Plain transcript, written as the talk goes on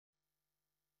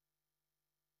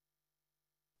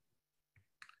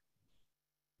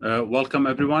Welcome,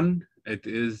 everyone. It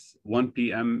is 1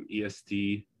 p.m.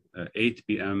 EST, 8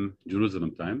 p.m.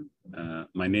 Jerusalem time.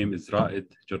 My name is Raed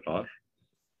Jarrar.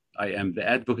 I am the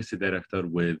Advocacy Director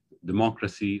with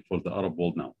Democracy for the Arab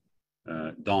World Now.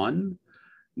 DAWN.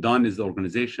 DAWN is the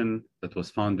organization that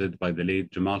was founded by the late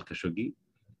Jamal Khashoggi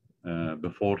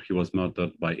before he was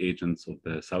murdered by agents of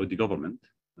the Saudi government.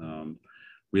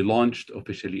 We launched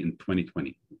officially in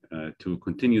 2020 to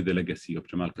continue the legacy of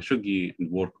Jamal Khashoggi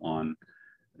and work on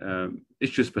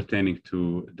issues pertaining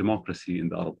to democracy in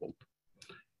the Arab world.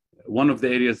 One of the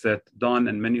areas that DAWN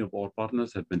and many of our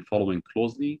partners have been following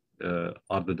closely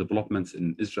are the developments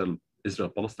in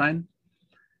Israel-Palestine.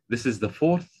 This is the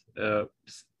fourth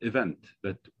event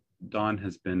that DAWN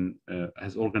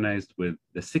has organized with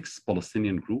the 6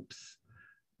 Palestinian groups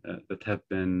that have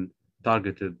been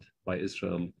targeted by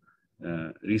Israel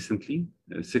recently.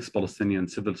 6 Palestinian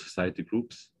civil society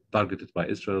groups targeted by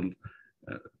Israel,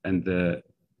 and the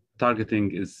targeting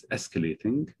is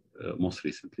escalating most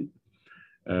recently.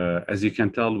 As you can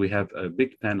tell, we have a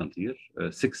big panel here,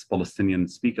 6 Palestinian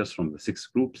speakers from the 6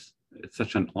 groups. It's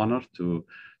such an honor to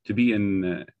be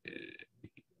in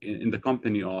the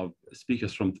company of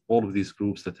speakers from all of these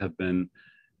groups that have been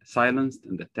silenced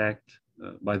and attacked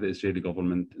by the Israeli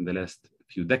government in the last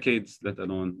few decades, let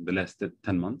alone the last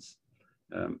 10 months.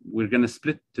 We're going to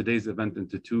split today's event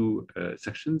into 2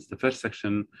 sections. The first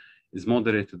section is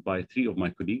moderated by 3 of my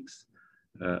colleagues,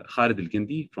 Khalid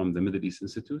Al-Gindi from the Middle East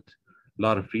Institute,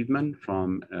 Lara Friedman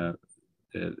from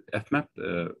FMEP,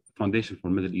 Foundation for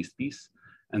Middle East Peace,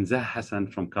 and Zah Hassan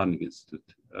from Carnegie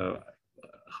Institute.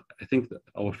 I think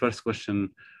our first question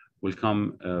will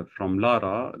come from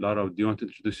Lara. Lara, do you want to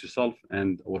introduce yourself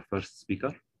and our first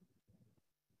speaker?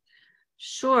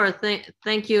 Sure.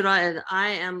 Thank you, Raed. I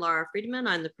am Lara Friedman.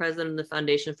 I'm the president of the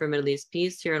Foundation for Middle East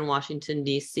Peace here in Washington,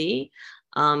 D.C.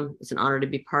 It's an honor to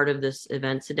be part of this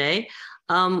event today.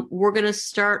 We're going to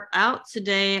start out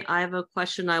today. I have a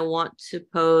question I want to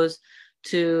pose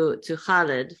to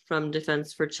Khalid from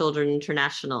Defense for Children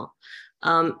International.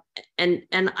 And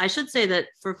I should say that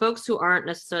for folks who aren't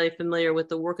necessarily familiar with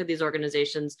the work of these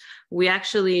organizations, we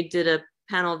actually did a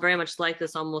panel very much like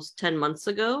this almost 10 months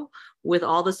ago with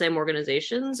all the same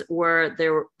organizations, where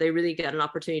they really get an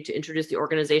opportunity to introduce the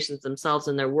organizations themselves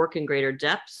and their work in greater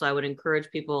depth. So I would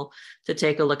encourage people to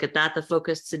take a look at that. The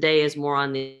focus today is more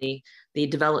on the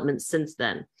development since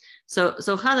then. So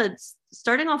Khalid,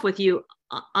 starting off with you,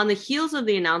 on the heels of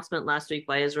the announcement last week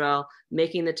by Israel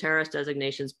making the terrorist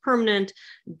designations permanent,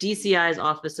 DCI's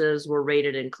offices were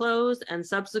raided and closed, and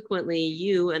subsequently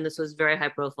you, and this was very high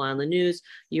profile in the news,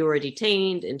 you were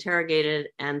detained, interrogated,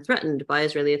 and threatened by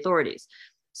Israeli authorities.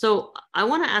 So I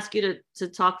want to ask you to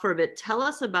talk for a bit. Tell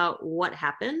us about what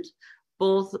happened,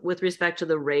 both with respect to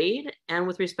the raid and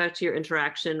with respect to your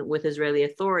interaction with Israeli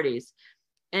authorities.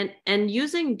 And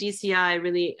using DCI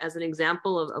really as an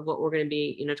example of what we're going to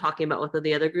be, talking about with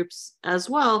the other groups as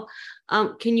well.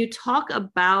 Can you talk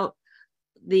about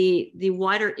the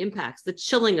wider impacts, the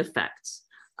chilling effects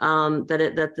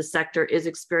that the sector is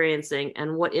experiencing,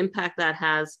 and what impact that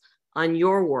has on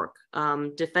your work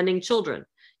defending children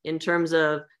in terms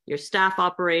of your staff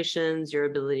operations, your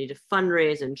ability to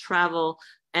fundraise and travel,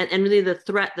 and really the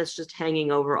threat that's just hanging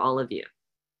over all of you?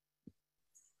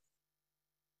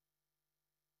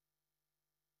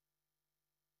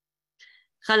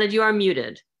 Khalid, you are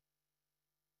muted.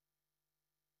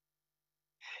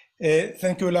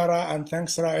 Thank you, Lara, and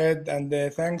thanks, Raed, and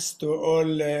thanks to all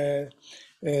the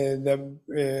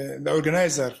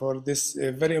organizer for this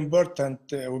very important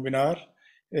webinar.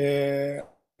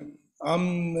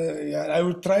 I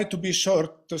will try to be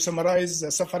short to summarize the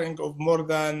suffering of more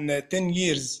than 10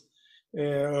 years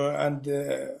and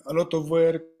a lot of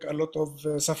work, a lot of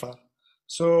suffer.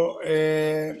 So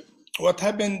what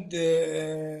happened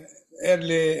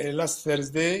early last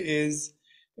Thursday is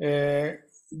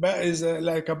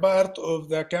like a part of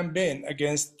the campaign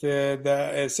against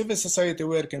the civil society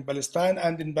work in Palestine,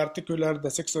 and in particular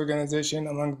the 6 organizations,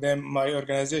 among them my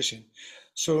organization.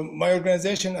 So my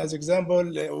organization, as example,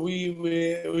 we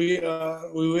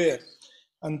were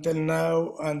until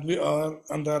now, and we are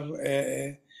under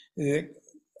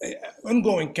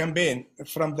ongoing campaign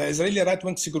from the Israeli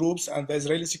right-wing groups and the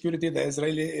Israeli security, the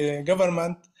Israeli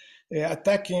government,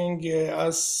 attacking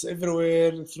us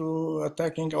everywhere through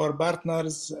attacking our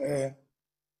partners,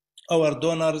 our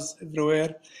donors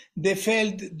everywhere. They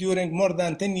failed during more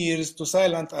than 10 years to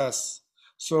silence us.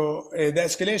 So the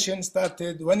escalation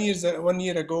started one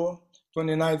year ago,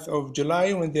 29th of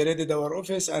July, when they raided our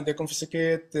office and they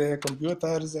confiscate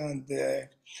computers and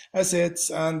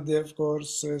assets, and of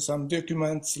course some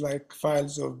documents like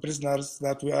files of prisoners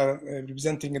that we are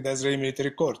representing in the Israeli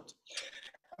military court.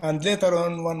 And later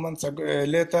on, 1 month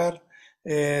later,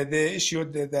 they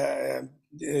issued the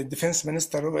defense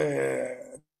minister,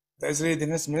 the Israeli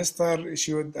defense minister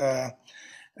issued a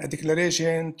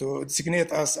declaration to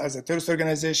designate us as a terrorist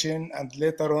organization. And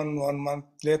later on, 1 month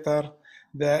later,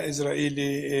 the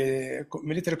Israeli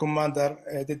military commander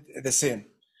did the same.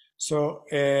 So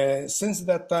since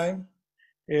that time,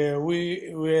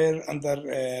 we were under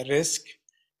risk.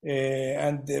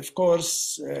 And of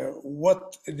course,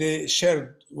 what they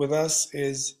shared with us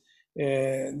is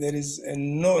there is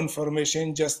no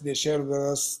information, just they shared with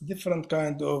us different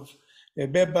kind of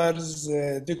papers,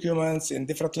 documents in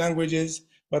different languages.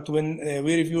 But when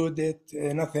we reviewed it,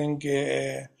 nothing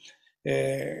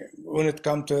when it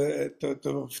comes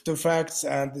to facts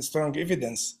and strong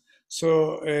evidence.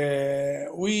 So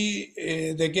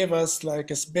they gave us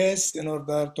like a space in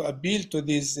order to appeal to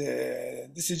these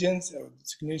decisions or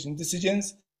designation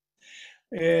decisions.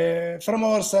 From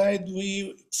our side,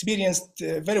 we experienced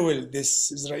very well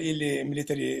this Israeli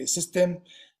military system,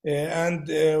 and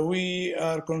we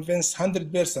are convinced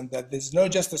 100% that there's no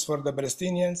justice for the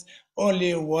Palestinians.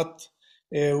 Only what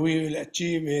we will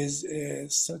achieve is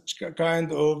such a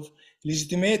kind of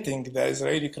legitimating the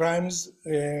Israeli crimes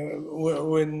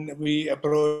when we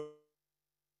approach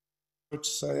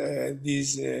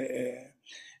these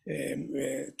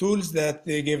tools that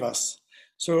they gave us.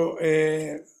 So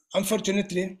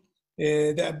unfortunately,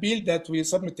 the appeal that we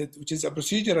submitted, which is a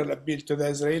procedural appeal to the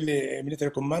Israeli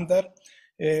military commander,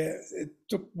 it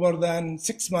took more than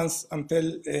 6 months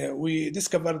until we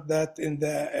discovered that in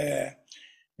the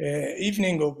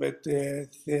evening of it,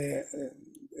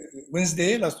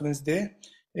 last Wednesday,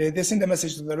 they sent a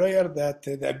message to the lawyer that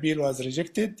the appeal was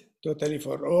rejected totally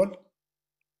for all.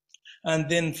 And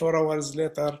then 4 hours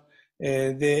later,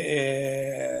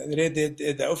 they raided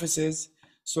the offices.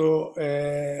 So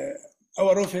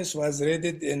our office was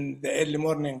raided in the early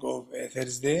morning of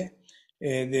Thursday.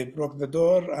 They broke the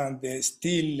door and they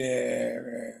steal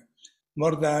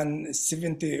more than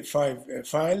 75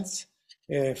 files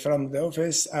from the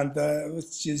office, and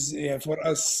which is for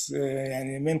us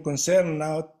main concern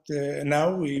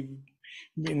now. We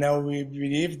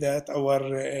believe that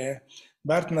our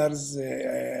partners,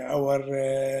 our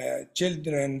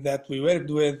children that we worked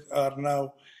with are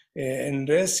now in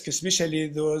risk, especially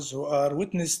those who are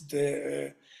witnessed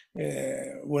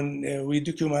when we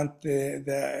document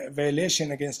the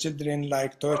violation against children,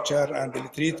 like torture and ill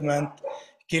treatment,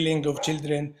 killing of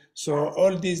children. So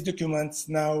all these documents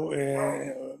now,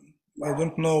 I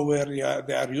don't know where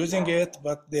they are using it,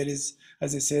 but there is,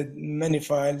 as I said, many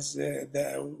files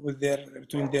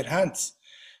between their hands.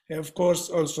 Of course,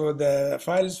 also the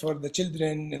files for the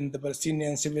children in the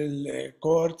Palestinian civil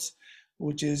courts,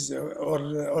 which is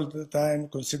all the time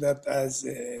considered as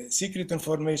secret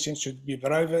information, should be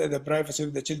private. The privacy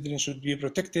of the children should be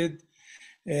protected.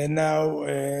 Now,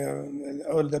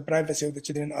 all the privacy of the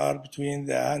children are between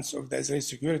the hands of the Israeli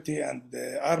security and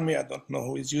the army. I don't know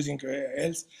who is using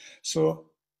else. So,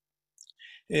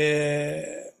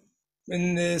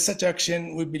 in such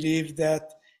action, we believe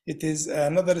that it is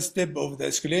another step of the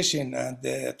escalation and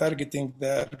targeting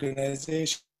the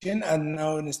organization. And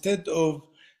now, instead of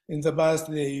in the past,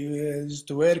 they used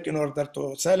to work in order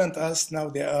to silence us. Now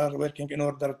they are working in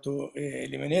order to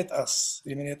eliminate us,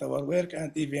 eliminate our work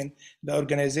and even the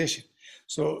organization.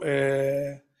 So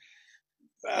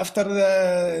after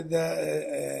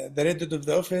the raid of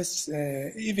the office,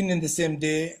 even in the same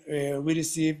day, we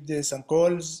received some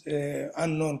calls,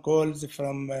 unknown calls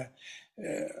from,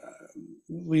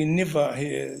 we never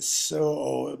saw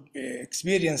or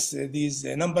experienced these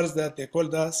numbers that they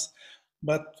called us.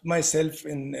 But myself,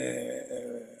 in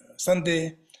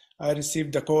Sunday, I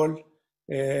received a call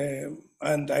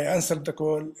and I answered the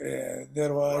call.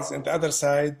 There was on the other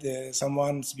side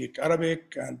someone speak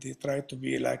Arabic and he tried to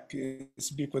be like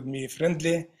speak with me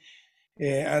friendly.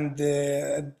 And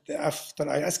after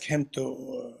I asked him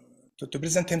to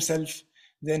present himself,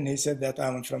 then he said that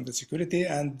I'm from the security,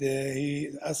 and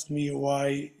he asked me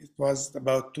why it was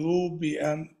about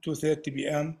 2:30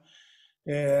 p.m.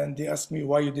 And he asked me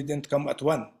why you didn't come at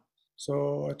 1.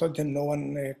 So I told him no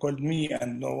one called me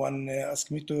and no one asked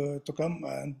me to come,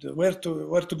 and where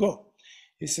to go.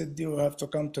 He said you have to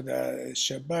come to the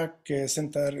Shabak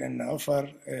Center in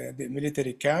Afar, the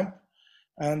military camp,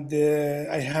 and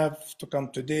I have to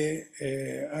come today.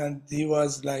 And he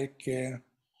was like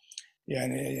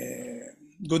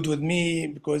good with me,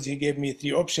 because he gave me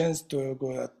 3 options to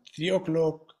go at 3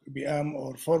 o'clock p.m.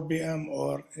 or 4 p.m.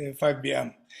 or 5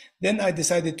 p.m. Then I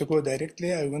decided to go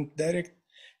directly. I went direct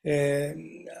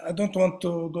I don't want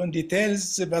to go in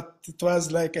details, but it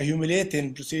was like a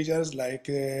humiliating procedures, like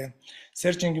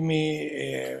searching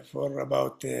me for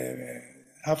about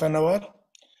half an hour,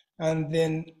 and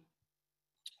then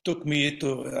took me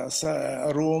to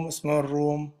a room, a small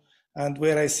room, and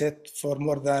where I sat for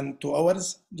more than 2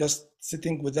 hours, just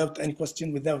sitting without any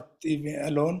question, without even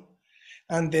alone.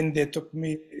 And then they took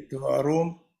me to a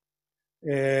room,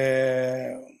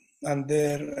 and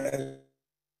there,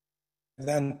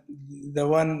 then the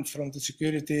one from the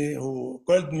security who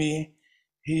called me,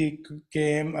 he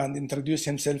came and introduced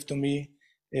himself to me.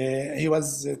 He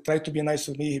was tried to be nice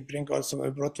to me. He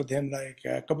brought with him like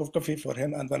a cup of coffee for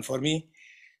him and one for me.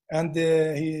 And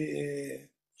he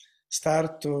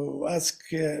started to ask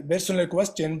personal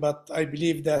question, but I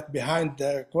believe that behind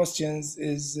the questions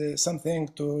is something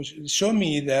to show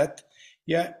me that,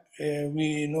 yeah,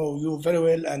 we know you very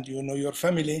well and you know your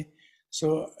family.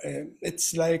 So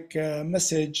it's like a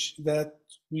message that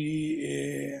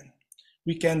we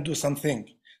can do something.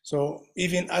 So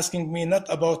even asking me not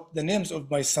about the names of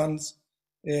my sons,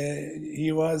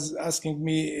 he was asking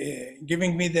me,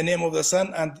 giving me the name of the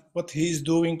son and what he is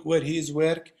doing, where he is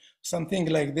work, something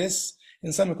like this.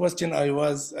 In some question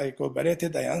I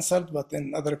cooperated, I answered, but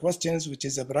in other questions, which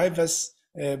is a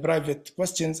private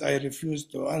questions, I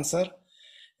refused to answer.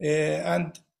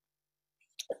 And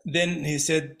then he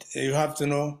said, you have to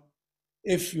know,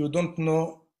 if you don't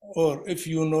know, or if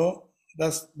you know,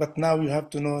 but now you have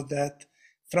to know that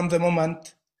from the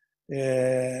moment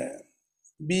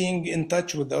being in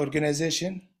touch with the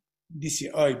organization,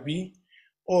 DCIB,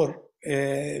 or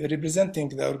representing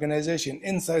the organization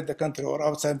inside the country or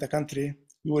outside the country,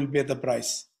 you will pay the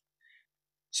price.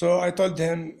 So I told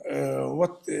him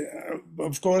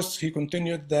of course, he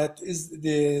continued that is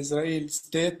the Israeli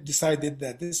state decided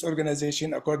that this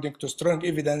organization, according to strong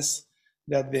evidence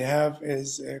that they have,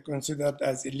 is considered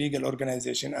as illegal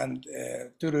organization and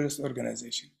terrorist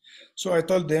organization. So I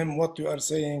told them what you are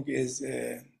saying is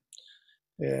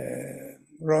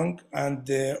wrong, and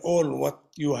all what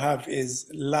you have is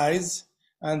lies,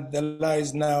 and the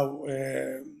lies now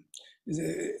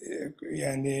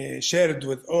shared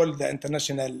with all the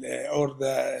international or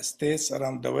the states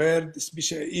around the world,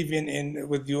 especially even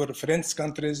with your friends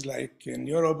countries like in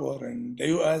Europe or in the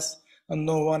US, and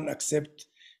no one accept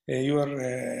your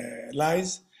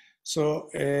lies. So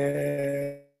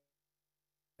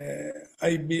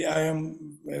I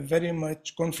am very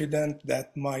much confident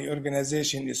that my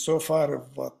organization is so far of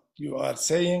what you are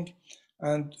saying,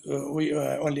 and we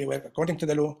only work according to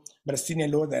the law,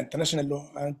 Palestinian law, the international law,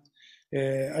 and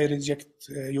I reject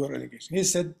your allegation. He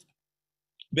said,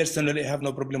 personally, I have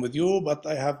no problem with you, but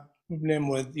I have problem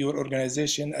with your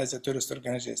organization as a terrorist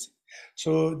organization.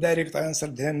 So direct, I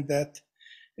answered him that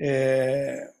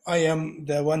I am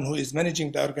the one who is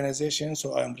managing the organization,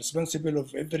 so I am responsible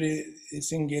of every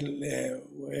single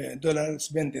dollar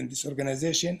spent in this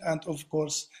organization, and of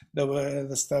course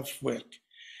the staff work.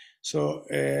 So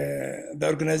the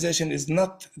organization is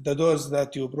not the doors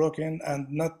that you broken, and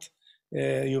not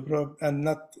the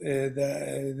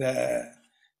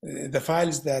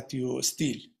files that you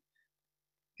steal.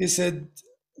 He said,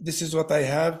 this is what I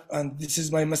have, and this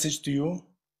is my message to you.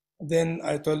 Then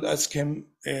I asked him,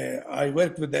 I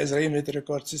worked with the Israeli military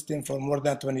court system for more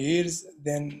than 20 years.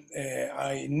 Then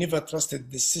I never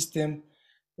trusted this system,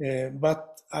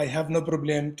 but I have no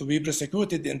problem to be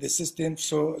prosecuted in the system.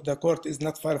 So the court is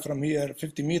not far from here,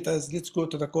 50 meters. Let's go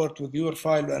to the court with your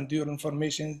file and your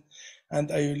information,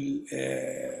 and I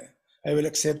will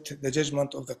accept the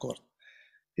judgment of the court.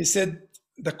 He said,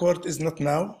 the court is not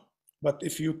now, but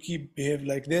if you behave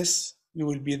like this, you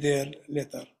will be there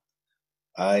later.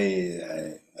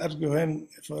 I argued him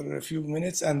for a few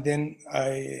minutes, and then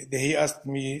he asked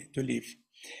me to leave.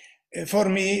 For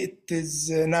me, it is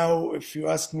now, if you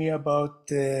ask me about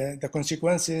the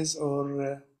consequences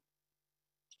or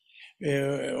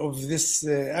of these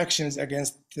actions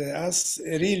against us,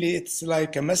 really, it's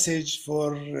like a message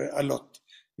for a lot.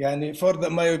 For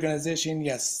my organization,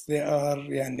 yes, they are.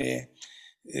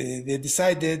 They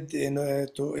decided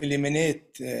to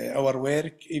eliminate our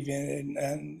work,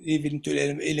 even to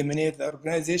eliminate the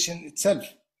organization itself.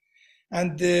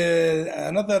 And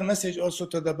another message also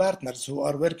to the partners who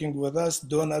are working with us,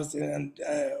 donors and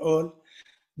all,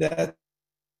 that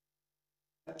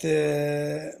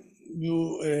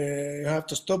you have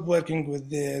to stop working with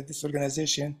this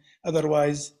organization.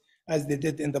 Otherwise, as they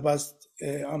did in the past,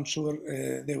 I'm sure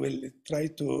they will try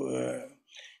to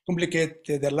complicate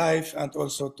their life, and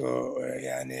also to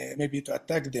maybe to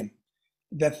attack them.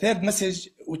 The third message,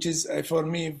 which is for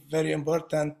me very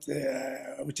important,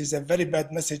 which is a very bad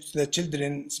message to the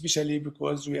children, especially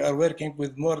because we are working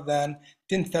with more than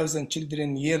 10,000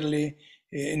 children yearly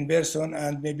in person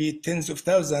and maybe tens of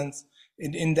thousands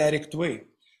in indirect way.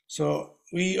 So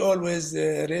we always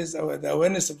raise the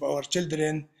awareness of our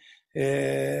children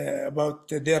about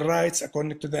their rights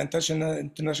according to the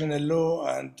international law,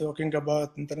 and talking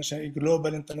about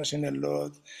global international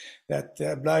laws that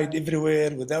applied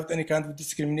everywhere without any kind of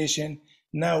discrimination.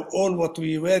 Now all what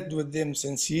we worked with them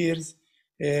since years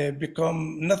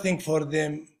become nothing for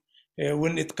them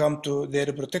when it comes to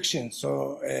their protection.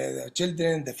 So the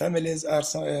children, the families are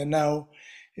now,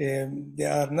 they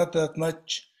are not that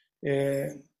much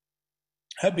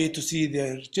happy to see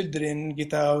their children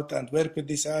get out and work with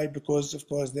DCI, because of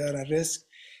course they are at risk.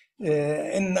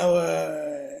 I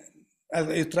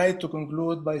try to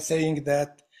conclude by saying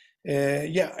that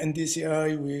in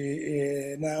DCI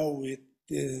we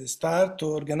start to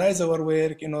organize our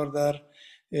work in order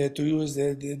to use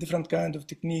the different kind of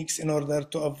techniques in order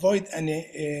to avoid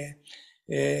any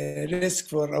risk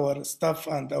for our staff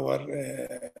and our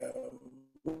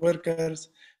workers.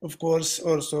 Of course,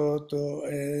 also to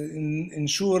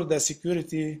ensure the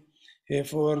security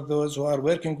for those who are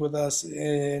working with us,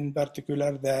 in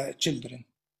particular the children.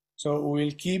 So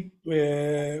we'll keep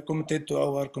committed to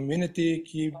our community,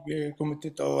 keep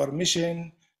committed to our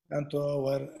mission and to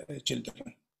our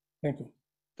children. Thank you.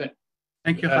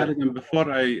 Thank you, Khalid. And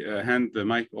before I hand the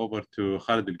mic over to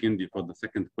Khalid Al-Gindi for the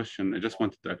second question, I just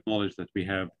wanted to acknowledge that we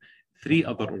have 3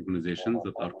 other organizations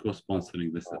that are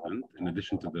co-sponsoring this event, in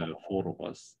addition to the 4 of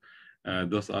us.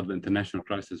 Those are the International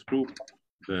Crisis Group,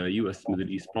 the US Middle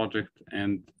East Project,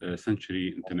 and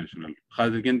Century International.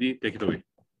 Khalid Al-Gindi, take it away.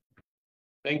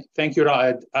 Thank you,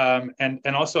 Raed.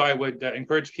 And also I would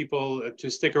encourage people to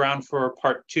stick around for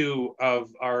part 2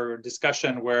 of our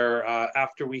discussion, where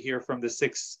after we hear from the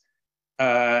 6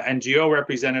 NGO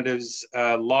representatives,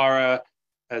 Laura,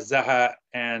 Zaha,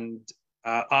 and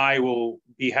I will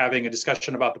be having a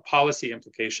discussion about the policy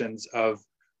implications of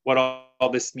what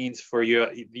all this means for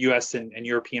US and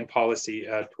European policy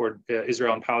toward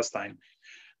Israel and Palestine.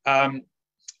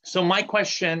 So my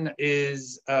question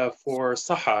is for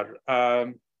Sahar.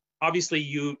 Obviously,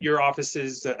 your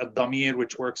offices at Damir,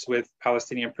 which works with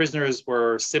Palestinian prisoners,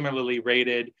 were similarly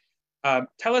raided.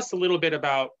 Tell us a little bit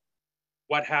about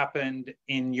what happened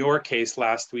in your case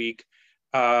last week.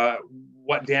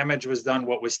 What damage was done?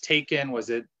 What was taken? Was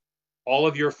it all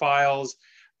of your files?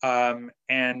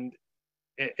 And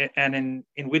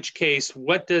in which case,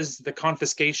 what does the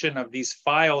confiscation of these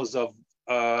files of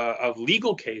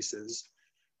legal cases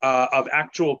of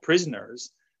actual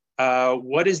prisoners,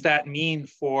 what does that mean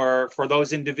for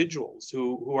those individuals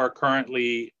who are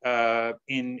currently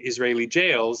in Israeli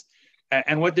jails?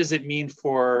 And what does it mean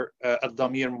for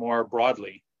Damir more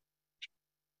broadly?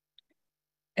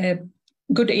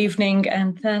 Good evening,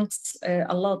 and thanks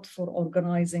a lot for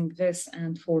organizing this,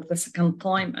 and for the second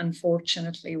time,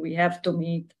 unfortunately, we have to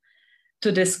meet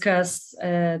to discuss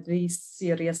these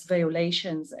serious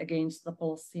violations against the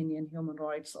Palestinian human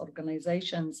rights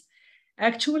organizations.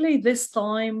 Actually, this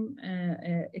time,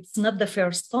 it's not the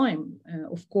first time,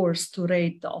 of course, to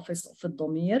raid the office of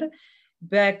Damir.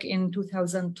 Back in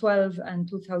 2012 and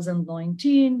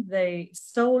 2019, they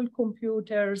stole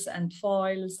computers and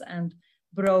files and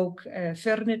broke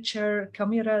furniture,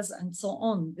 cameras, and so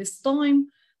on. This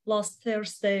time, last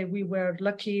Thursday, we were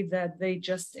lucky that they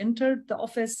just entered the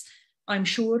office. I'm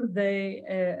sure they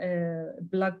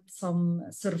plugged some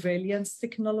surveillance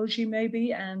technology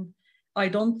maybe, and I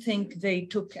don't think they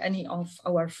took any of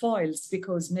our files,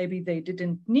 because maybe they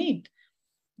didn't need,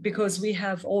 because we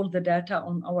have all the data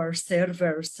on our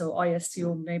server. So I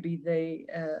assume maybe they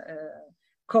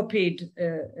copied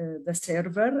the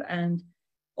server, and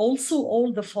also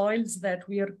all the files that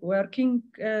we are working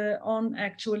on.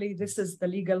 Actually, this is the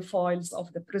legal files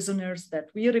of the prisoners that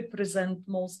we represent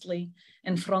mostly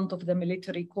in front of the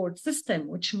military court system,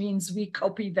 which means we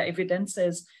copy the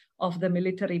evidences of the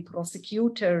military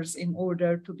prosecutors in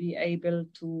order to be able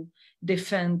to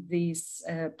defend these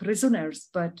prisoners.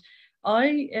 But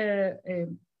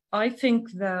I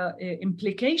think the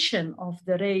implication of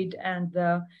the raid and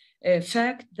the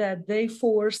fact that they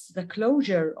forced the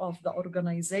closure of the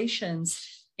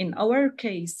organizations, in our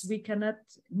case, we cannot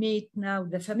meet now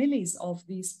the families of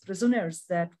these prisoners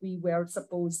that we were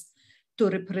supposed to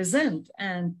represent.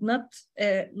 And not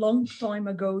a long time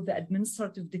ago, the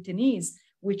administrative detainees,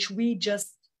 which we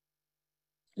just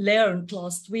learned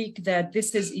last week that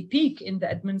this is a peak in the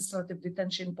administrative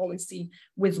detention policy,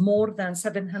 with more than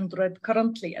 700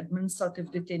 currently administrative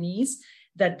detainees,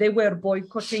 that they were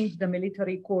boycotting the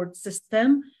military court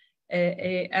system.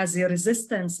 as a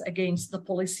resistance against the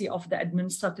policy of the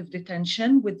administrative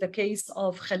detention. With the case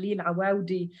of Khalil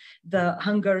Awaudi, the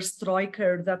hunger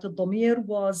striker, that Damir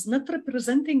was not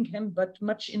representing him, but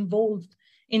much involved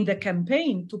in the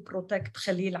campaign to protect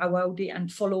Khalil Awaudi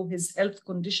and follow his health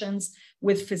conditions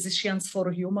with Physicians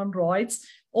for Human Rights.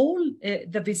 All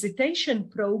the visitation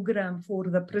program for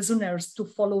the prisoners to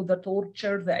follow the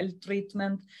torture, the ill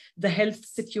treatment, the health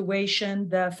situation,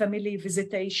 the family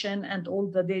visitation, and all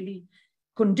the daily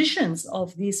conditions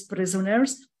of these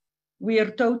prisoners, we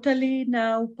are totally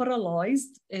now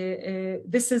paralyzed.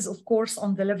 This is, of course,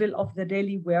 on the level of the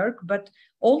daily work, but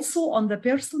also on the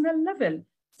personal level.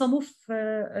 Some of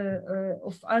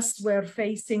us were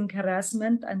facing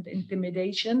harassment and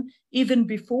intimidation even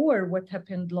before what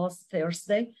happened last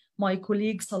Thursday. My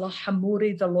colleague Salah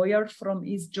Hammouri, the lawyer from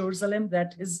East Jerusalem,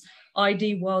 that his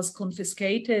ID was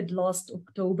confiscated last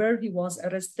October. He was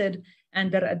arrested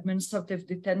under administrative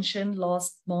detention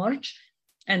last March,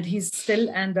 and he's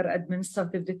still under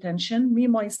administrative detention. Me,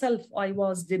 myself, I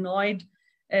was denied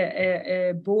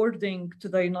boarding to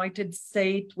the United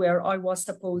States, where I was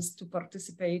supposed to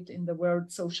participate in the World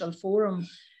Social Forum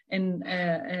in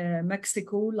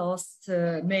Mexico last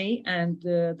May, and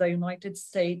the United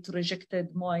States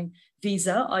rejected my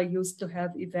visa. I used to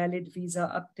have a valid visa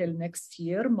up till next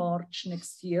year, March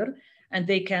next year, and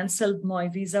they canceled my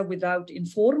visa without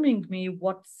informing me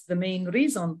what's the main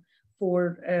reason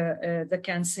for the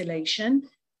cancellation.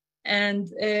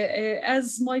 And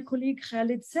as my colleague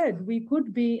Khalid said, we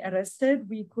could be arrested,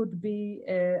 we could be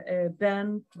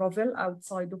banned travel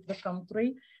outside of the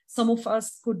country. Some of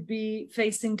us could be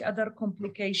facing other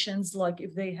complications, like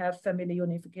if they have family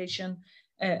unification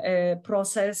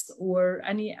process or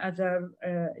any other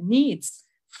needs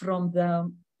from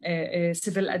the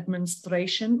civil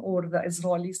administration or the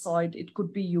Israeli side. It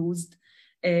could be used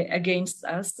against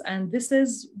us. And this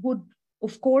would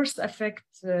of course affect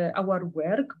our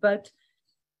work, but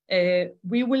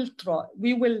we will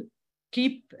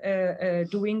keep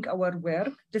doing our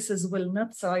work. This will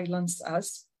not silence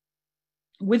us.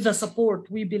 With the support,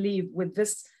 we believe, with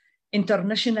this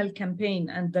international campaign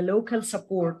and the local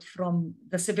support from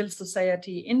the civil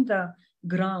society in the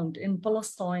ground in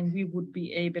Palestine, we would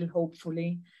be able,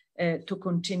 hopefully, to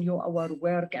continue our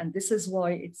work. And this is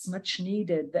why it's much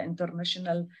needed, the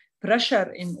international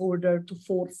pressure, in order to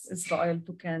force Israel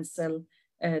to cancel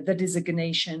the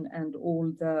designation and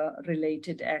all the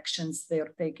related actions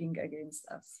they're taking against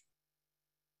us.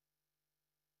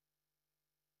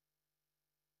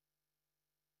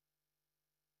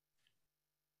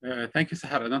 Thank you,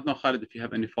 Sahar. I don't know, Khalid, if you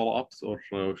have any follow-ups, or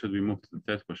should we move to the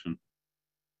third question?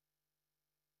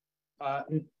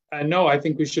 No, I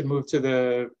think we should move to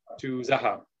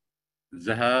Zaha.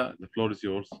 Zaha, the floor is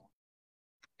yours.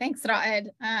 Thanks, Ra'ed.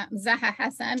 Zaha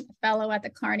Hassan, fellow at the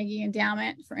Carnegie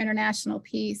Endowment for International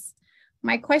Peace.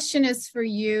 My question is for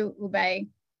you, Ubay.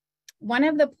 One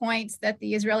of the points that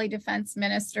the Israeli Defense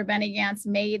Minister Benny Gantz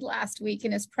made last week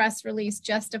in his press release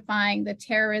justifying the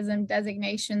terrorism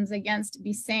designations against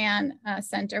Bisan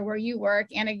Center, where you work,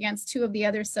 and against two of the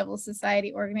other civil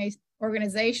society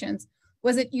organizations,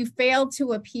 was that you failed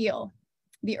to appeal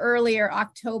the earlier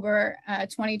October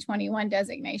 2021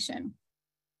 designation.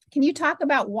 Can you talk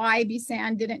about why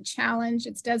Bisan didn't challenge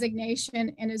its designation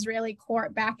in Israeli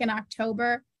court back in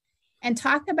October? And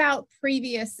talk about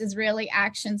previous Israeli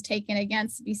actions taken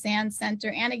against Bisan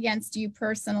Center and against you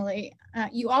personally.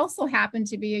 You also happen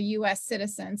to be a U.S.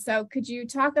 citizen. So could you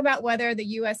talk about whether the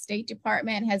U.S. State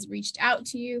Department has reached out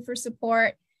to you for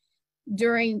support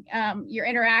during your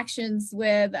interactions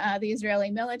with the Israeli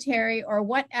military, or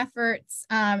what efforts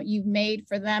you've made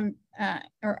for them,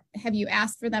 or have you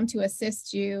asked for them to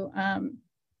assist you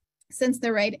since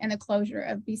the raid and the closure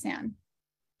of Bisan?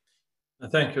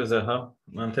 Thank you, Zaha,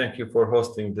 and thank you for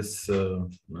hosting this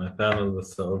panel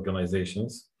with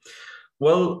organizations.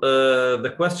 Well,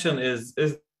 the question is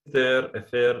there a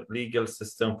fair legal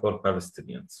system for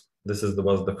Palestinians? This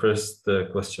was the first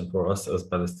question for us as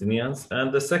Palestinians.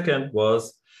 And the second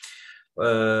was,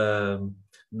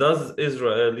 does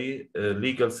Israeli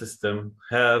legal system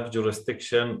have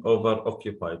jurisdiction over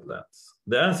occupied lands?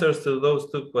 The answers to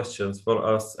those two questions for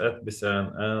us at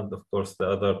Bisan and, of course, the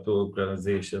other two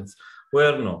organizations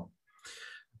were no.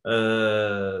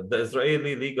 The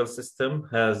Israeli legal system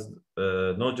has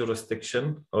no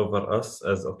jurisdiction over us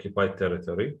as occupied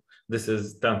territory. This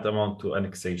is tantamount to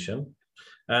annexation,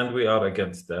 and we are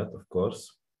against that, of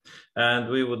course. And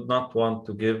we would not want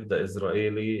to give the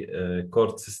Israeli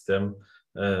court system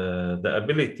the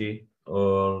ability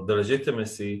or the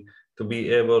legitimacy to be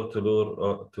able to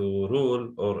rule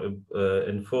or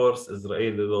enforce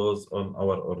Israeli laws on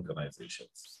our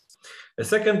organizations. A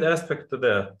second aspect to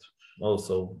that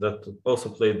also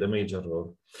played a major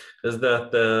role is that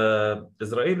the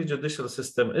Israeli judicial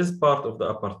system is part of the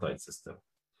apartheid system.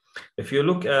 If you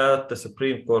look at the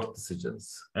Supreme Court decisions,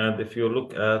 and if you look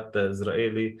at the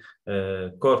Israeli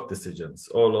court decisions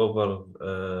all over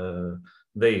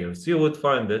the years, you would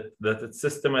find that it's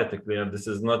systematically, and this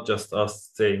is not just us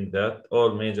saying that, all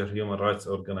major human rights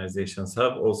organizations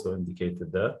have also indicated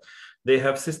that, they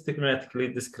have systematically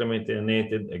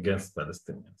discriminated against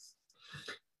Palestinians.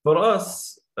 For us,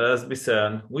 as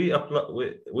BISAN,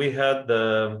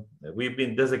 we've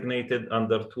been designated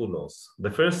under two laws.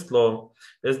 The first law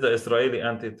is the Israeli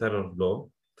anti-terror law.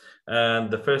 And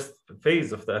the first phase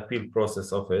of the appeal process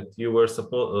of it, you were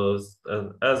supposed,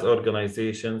 as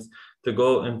organizations, to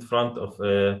go in front of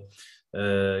a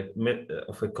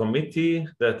committee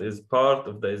that is part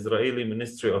of the Israeli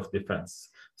Ministry of Defense.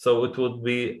 So it would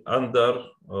be under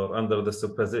the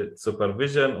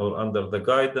supervision or under the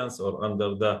guidance or under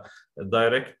the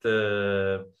direct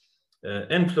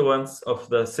influence of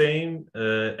the same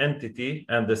entity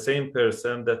and the same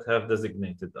person that have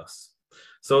designated us.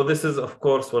 So this is, of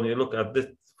course, when you look at this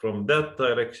from that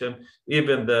direction,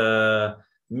 even the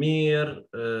mere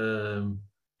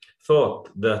thought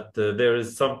that there is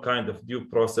some kind of due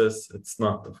process, it's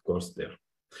not, of course, there.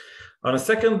 On a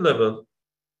second level,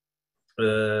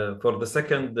 for the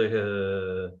second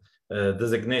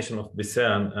designation of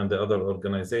BISAN and the other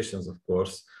organizations, of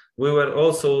course, we were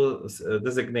also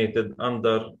designated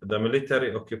under the military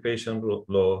occupation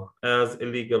law as a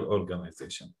legal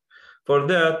organization. For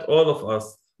that, all of us,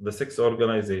 the 6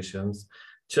 organizations,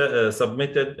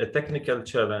 submitted a technical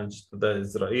challenge to the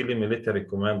Israeli military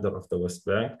commander of the West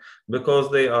Bank because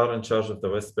they are in charge of the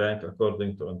West Bank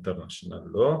according to international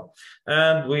law.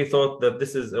 And we thought that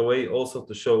this is a way also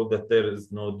to show that there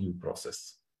is no due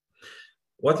process.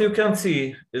 What you can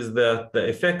see is that the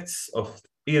effects of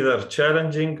either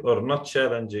challenging or not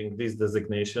challenging these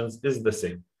designations is the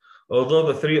same. Although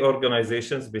the 3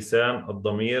 organizations, BISAN,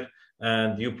 Al-Damir,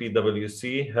 and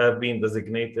UPWC have been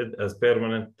designated as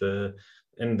permanent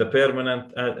in the permanent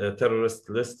terrorist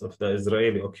list of the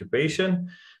Israeli occupation.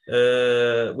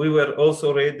 We were also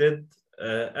rated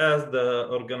as the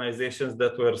organizations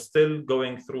that were still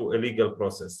going through a legal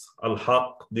process,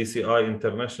 Al-Haq, DCI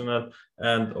International,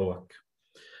 and OAC.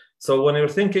 So when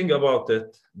you're thinking about it,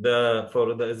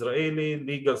 for the Israeli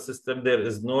legal system, there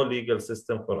is no legal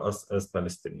system for us as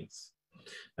Palestinians.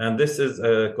 And this is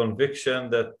a conviction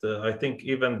that I think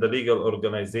even the legal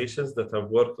organizations that have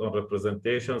worked on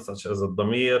representation, such as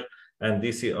Al-Damir and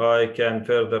DCI, can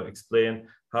further explain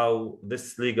how this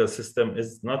legal system is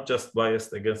not just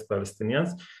biased against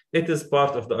Palestinians, it is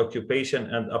part of the occupation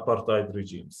and apartheid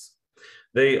regimes.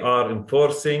 They are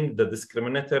enforcing the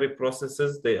discriminatory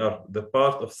processes. They are the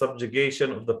part of subjugation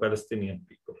of the Palestinian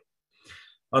people.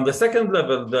 On the second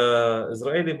level, the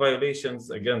Israeli violations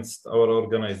against our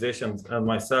organizations and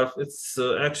myself, it's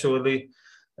actually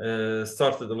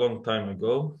started a long time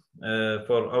ago.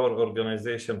 For our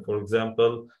organization, for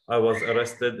example, I was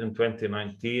arrested in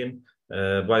 2019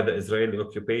 by the Israeli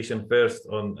occupation, first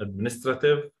on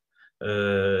administrative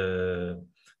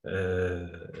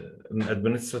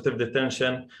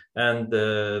detention, and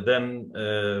then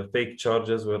fake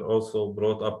charges were also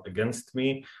brought up against me,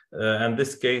 and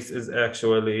this case is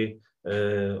actually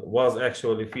was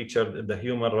actually featured in the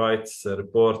human rights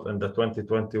report and the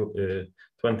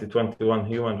 2021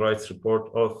 human rights report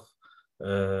of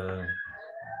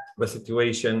the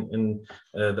situation in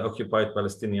the occupied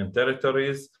Palestinian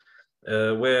territories,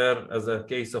 where as a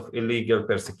case of illegal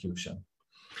persecution.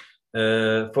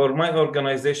 For my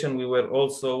organization, we were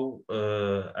also,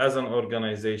 as an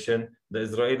organization, the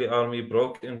Israeli army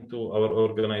broke into our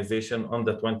organization on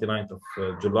the 29th of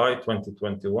July,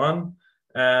 2021,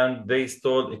 and they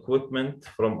stole equipment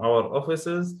from our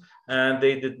offices, and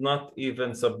they did not even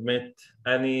submit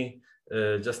any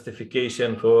justification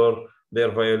for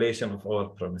their violation of our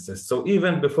premises. So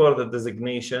even before the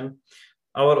designation,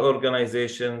 our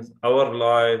organizations, our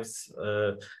lives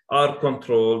are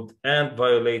controlled and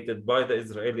violated by the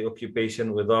Israeli occupation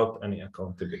without any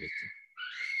accountability.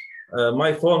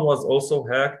 My phone was also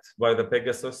hacked by the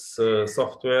Pegasus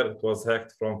software. It was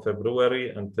hacked from February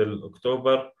until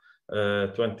October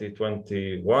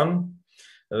 2021.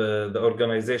 The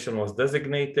organization was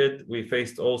designated. We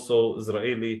faced also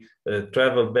Israeli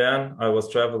travel ban. I was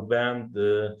travel banned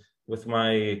with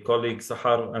my colleague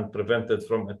Sahar and prevented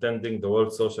from attending the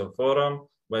World Social Forum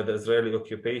by the Israeli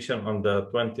occupation on the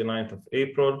 29th of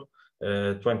April,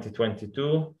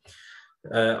 2022.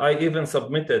 I even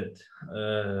submitted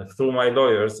through my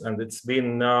lawyers, and it's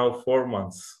been now 4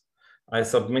 months. I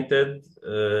submitted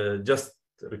just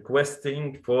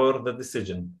requesting for the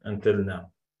decision until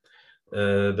now.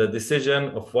 The decision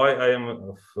of why I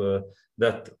am,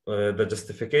 the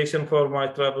justification for my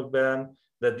travel ban,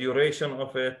 the duration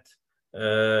of it,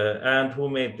 and who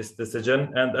made this decision.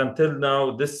 And until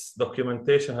now, this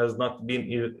documentation has not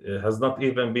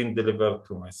even been delivered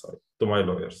to my side, to my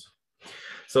lawyers.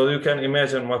 So you can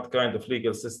imagine what kind of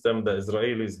legal system the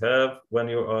Israelis have when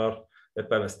you are a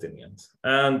Palestinian.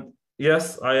 And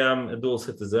yes, I am a dual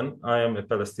citizen. I am a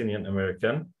Palestinian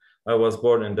American. I was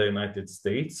born in the United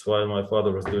States while my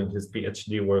father was doing his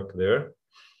PhD work there.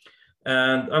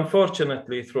 And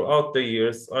unfortunately, throughout the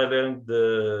years, I learned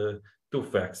two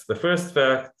facts. The first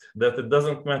fact, that it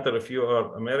doesn't matter if you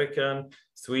are American,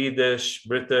 Swedish,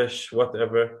 British,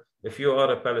 whatever. If you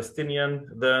are a Palestinian,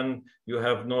 then you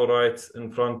have no rights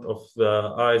in front of the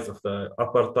eyes of the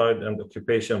apartheid and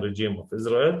occupation regime of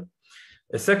Israel.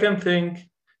 A second thing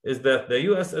is that the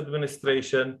US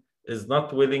administration is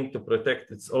not willing to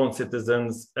protect its own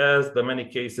citizens, as the many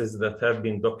cases that have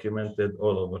been documented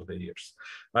all over the years.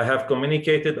 I have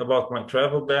communicated about my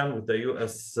travel ban with the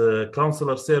US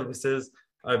consular services.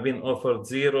 I've been offered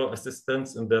zero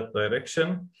assistance in that direction.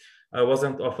 I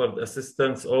wasn't offered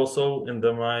assistance also in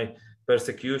my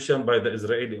persecution by the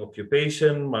Israeli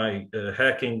occupation, my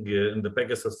hacking in the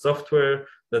Pegasus software,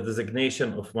 the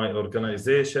designation of my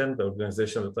organization, the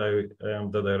organization that I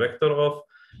am the director of.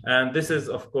 And this is,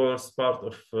 of course, part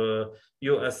of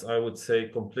US, I would say,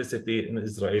 complicity in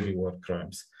Israeli war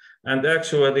crimes. And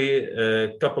actually,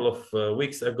 a couple of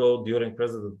weeks ago, during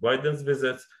President Biden's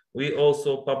visits, we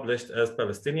also published as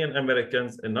Palestinian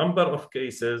Americans a number of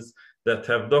cases that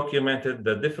have documented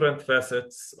the different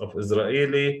facets of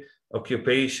Israeli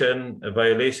occupation,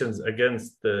 violations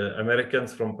against Americans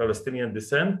from Palestinian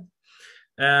descent.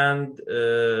 And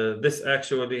this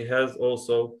actually has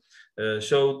also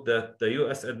showed that the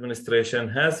US administration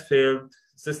has failed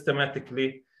systematically,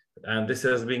 and this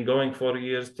has been going for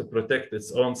years, to protect its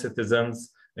own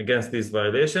citizens against these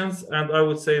violations. And I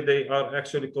would say they are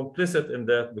actually complicit in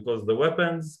that, because the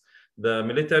weapons, the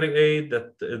military aid that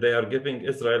they are giving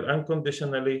Israel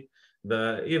unconditionally,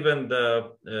 even the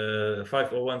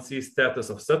 501c status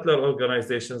of settler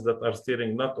organizations that are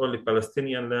stealing not only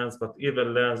Palestinian lands, but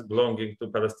even lands belonging to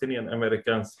Palestinian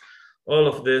Americans. All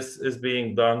of this is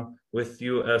being done with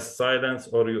US silence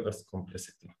or US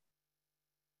complicity.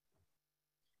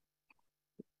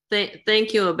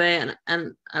 Thank you, Abay.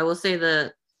 And I will say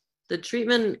the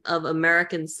treatment of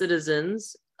American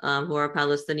citizens who are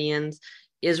Palestinians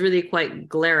is really quite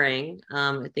glaring.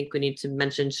 I think we need to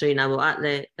mention Shireen Abu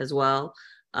Akleh as well.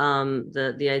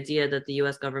 The idea that the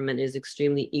US government is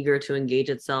extremely eager to engage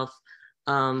itself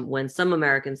when some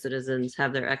American citizens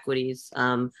have their equities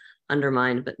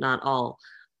undermined, but not all.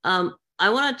 I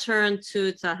want to turn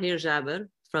to Tahir Jabir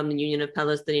from the Union of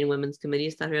Palestinian Women's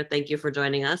Committees. Tahir, thank you for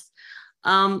joining us.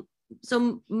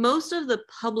 So most of the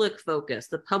public focus,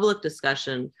 the public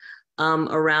discussion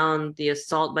around the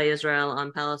assault by Israel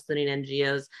on Palestinian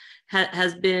NGOs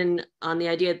has been on the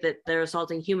idea that they're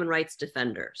assaulting human rights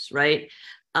defenders, right?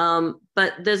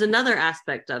 But there's another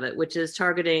aspect of it, which is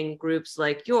targeting groups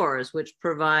like yours, which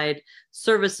provide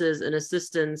services and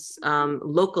assistance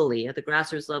locally at the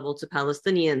grassroots level to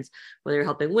Palestinians, whether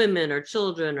you're helping women or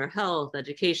children or health,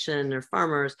 education, or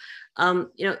farmers.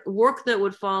 Work that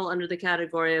would fall under the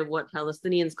category of what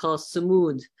Palestinians call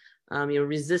sumud,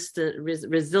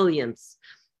 resilience.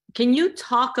 Can you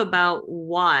talk about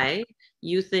why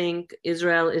you think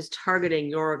Israel is targeting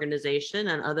your organization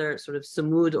and other sort of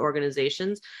Sumud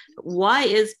organizations? Why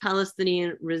is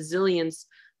Palestinian resilience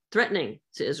threatening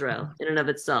to Israel in and of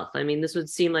itself? I mean, this would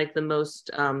seem like the most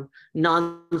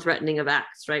non-threatening of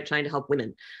acts, right? Trying to help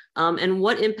women. And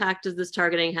what impact does this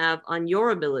targeting have on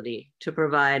your ability to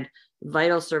provide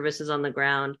vital services on the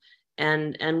ground?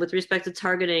 And with respect to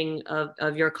targeting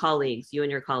of your colleagues, you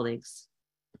and your colleagues?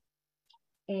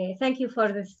 Thank you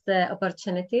for this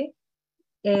opportunity.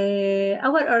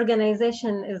 Our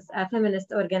organization is a feminist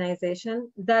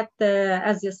organization that,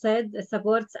 as you said,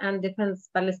 supports and defends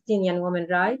Palestinian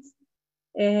women's rights.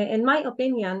 In my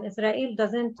opinion, Israel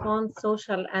doesn't want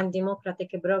social and democratic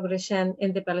progression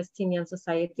in the Palestinian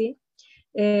society.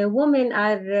 Women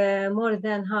are more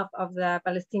than half of the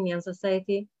Palestinian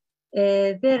society.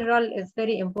 Their role is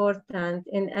very important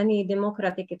in any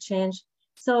democratic change.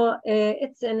 So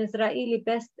it's in Israeli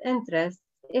best interest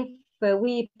if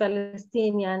we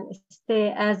Palestinians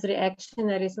stay as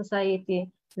reactionary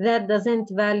society that doesn't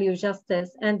value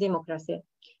justice and democracy.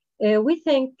 We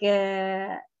think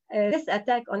this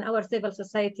attack on our civil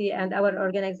society and our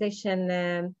organization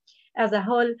as a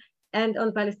whole, and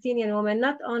on Palestinian women,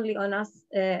 not only on us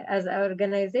as an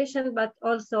organization, but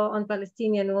also on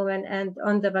Palestinian women and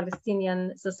on the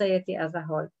Palestinian society as a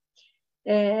whole.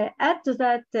 Add to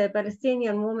that,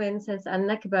 Palestinian women since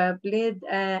Al-Nakba played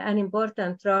an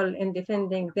important role in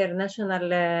defending their national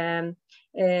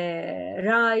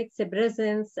rights,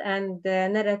 presence, and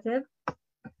narrative.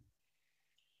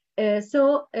 It's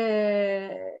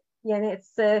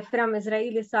from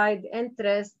Israeli side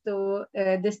interest to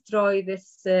destroy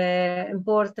this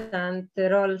important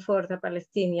role for the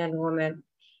Palestinian women.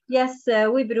 Yes,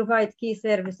 we provide key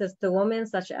services to women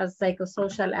such as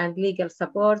psychosocial and legal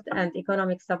support and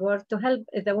economic support to help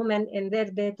the women in their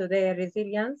day-to-day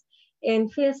resilience in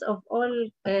face of all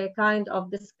kind of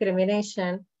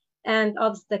discrimination and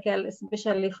obstacle,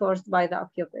 especially forced by the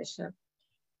occupation.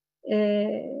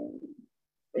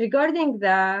 Regarding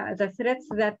the threats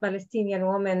that Palestinian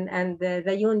women and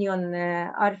the union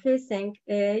are facing,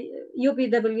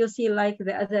 UPWC, like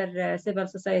the other civil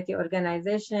society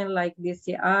organization, like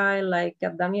DCI, like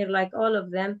Abdamir, like all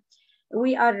of them,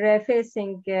 we are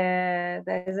facing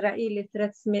the Israeli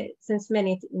threats since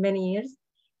many Years.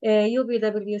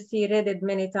 UPWC raided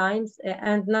many times,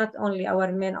 and not only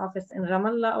our main office in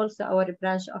Ramallah, also our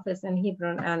branch office in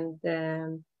Hebron and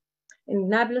in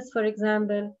Nablus, for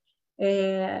example.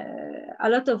 A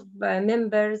lot of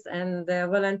members and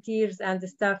volunteers and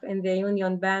staff in the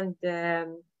union banned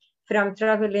from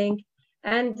traveling.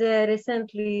 And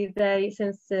recently,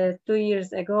 since 2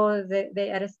 years ago,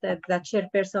 they arrested the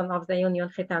chairperson of the union,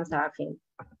 Khitam Saafin.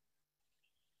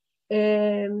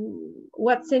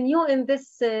 What's new in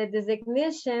this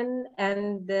designation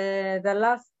and the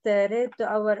last raid to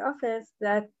our office,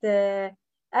 that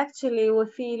actually we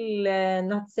feel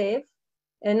not safe.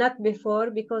 Not before,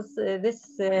 because there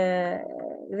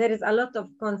is a lot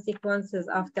of consequences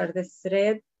after this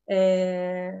raid.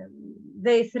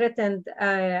 They threatened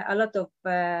a lot of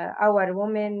our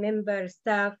women, members,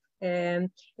 staff,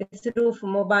 through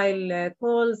mobile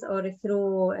calls or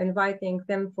through inviting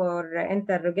them for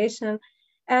interrogation.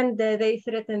 And they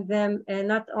threatened them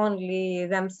not only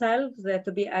themselves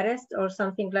to be arrested or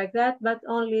something like that, but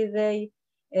only they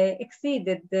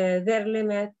exceeded their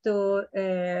limit to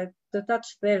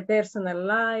touch their personal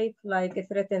life, like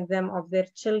threaten them of their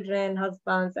children,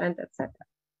 husbands, and etc.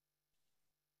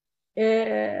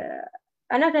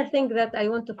 Another thing that I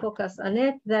want to focus on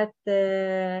it, that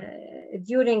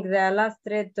during the last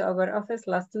raid to our office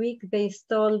last week, they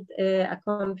stole a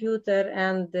computer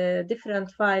and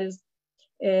different files,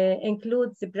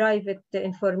 includes private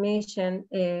information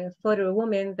for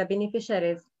women, the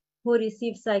beneficiaries who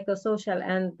receive psychosocial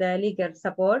and legal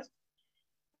support.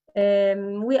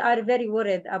 We are very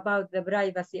worried about the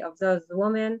privacy of those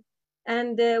women,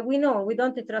 and we know we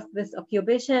don't trust this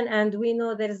occupation, and we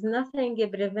know there is nothing to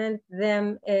prevent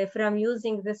them from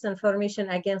using this information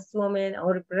against women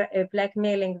or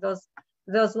blackmailing those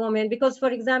women. Because,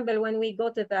 for example, when we go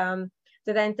to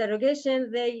the interrogation,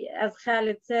 they, as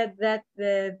Khalid said, that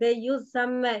they use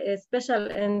some special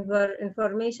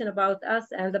information about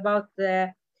us and about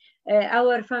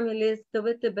our families to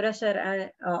put the pressure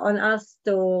on us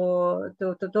to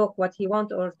talk what he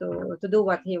wants or to do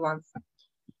what he wants.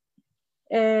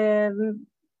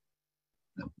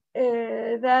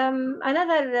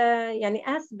 Another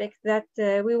aspect that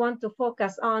we want to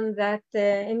focus on, that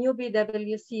in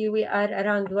UPWC we are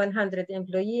around 100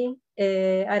 employees,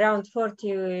 around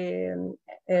 40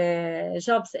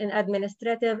 jobs in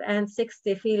administrative and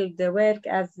 60 field work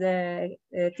as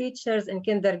teachers in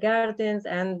kindergartens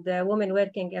and women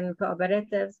working in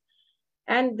cooperatives.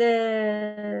 And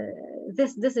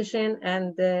this decision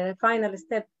and the final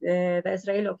step the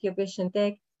Israeli occupation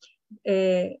take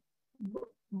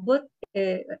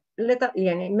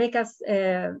make us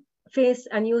face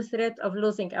a new threat of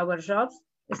losing our jobs,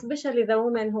 especially the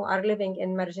women who are living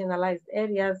in marginalized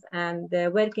areas and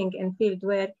working in field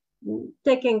work,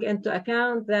 taking into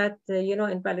account that,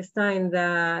 in Palestine,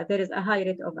 there is a high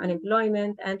rate of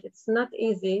unemployment, and it's not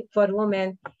easy for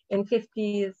women in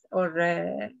 50s or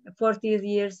 40s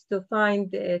years to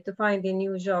find a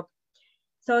new job.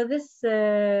 So this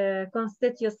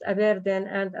constitutes a burden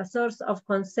and a source of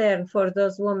concern for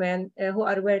those women who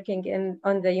are working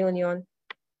on the union,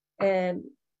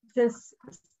 since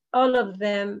all of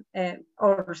them,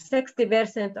 or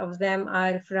 60% of them,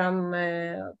 are from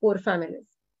poor families.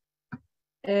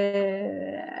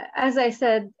 As I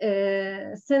said,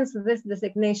 since this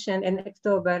designation in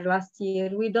October last year,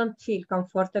 we don't feel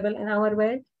comfortable in our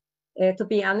work. To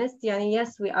be honest,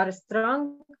 yes, we are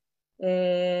strong.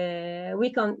 we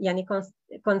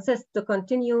consist to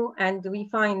continue, and we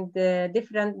find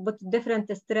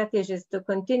different strategies to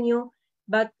continue.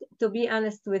 But to be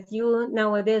honest with you,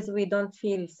 nowadays we don't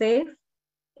feel safe.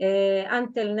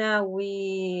 Until now,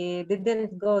 we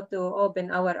didn't go to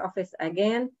open our office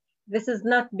again. This is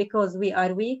not because we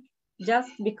are weak,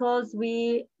 just because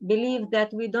we believe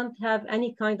that we don't have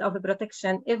any kind of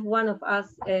protection if one of us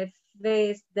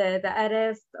faced the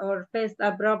arrest or faced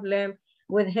a problem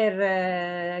with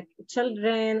her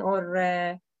children or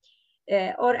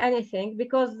anything,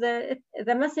 because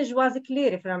the message was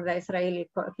clear from the Israeli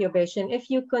occupation. If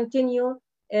you continue,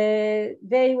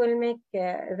 they will make,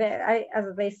 as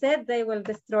they said, they will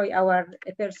destroy our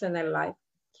personal life.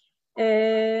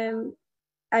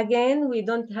 Again, we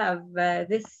don't have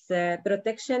this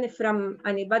protection from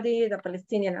anybody, the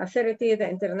Palestinian Authority, the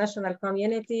international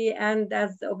community, and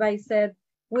as Ubay said,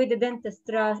 we don't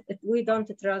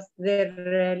trust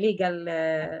their legal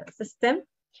system.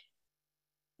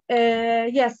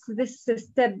 Yes, this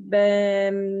step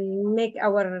make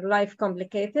our life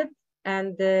complicated,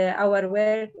 and our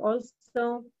work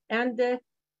also, and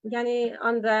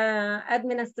on the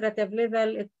administrative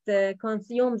level, it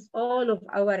consumes all of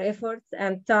our efforts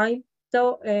and time.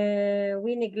 So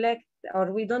we neglect,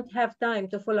 or we don't have time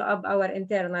to follow up our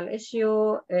internal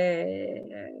issue,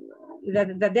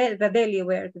 the daily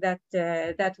work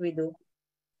that we do.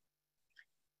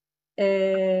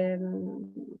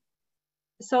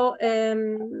 So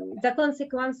the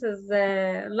consequences,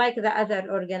 like the other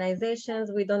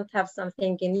organizations, we don't have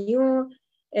something new.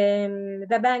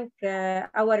 The bank,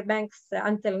 our banks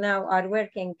until now are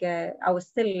working, are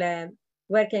still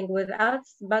working with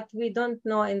us, but we don't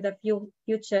know in the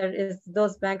future if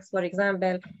those banks, for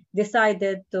example,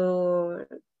 decided to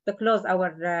close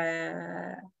our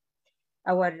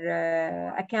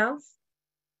accounts.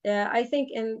 I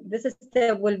think this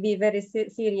step will be very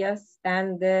serious,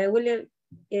 and will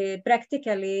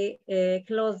practically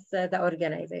close the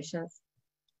organizations.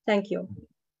 Thank you.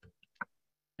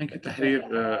 Thank you,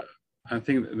 Tahrir. I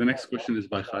think the next question is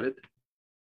by Khalid.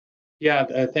 Yeah,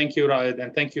 thank you, Raed,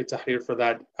 and thank you, Tahrir, for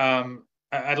that.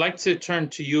 I'd like to turn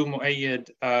to you, Muayyad,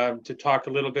 to talk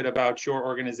a little bit about your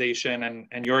organization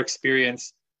and your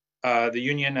experience, the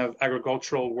Union of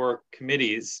Agricultural Work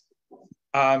Committees.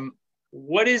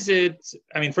 What is it?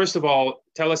 I mean, first of all,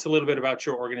 tell us a little bit about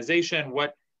your organization.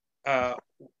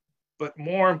 But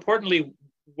more importantly,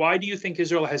 why do you think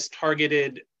Israel has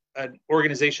targeted an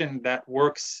organization that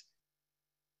works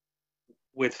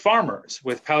with farmers,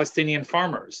 with Palestinian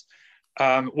farmers?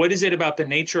 What is it about the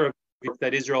nature of work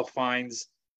that Israel finds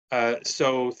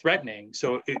so threatening?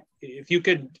 So if you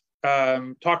could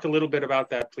talk a little bit about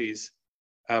that, please,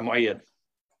 Muayyad.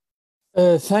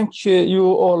 Thank you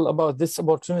all about this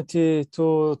opportunity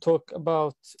to talk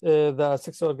about the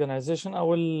six organization. I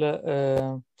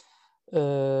will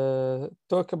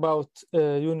talk about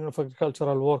Union of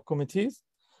Agricultural Work Committees.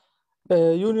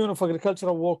 Union of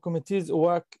Agricultural Work Committees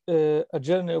work a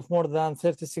journey of more than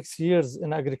 36 years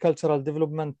in agricultural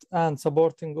development and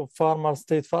supporting of farmer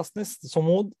steadfastness,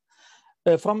 Sumud.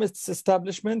 From its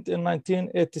establishment in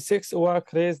 1986,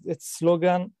 WAC raised its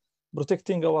slogan,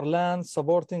 protecting our land,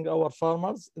 supporting our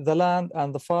farmers. The land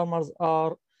and the farmers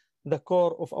are the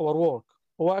core of our work.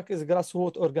 WAC is a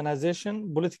grassroots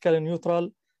organization, politically neutral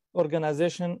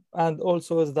organization, and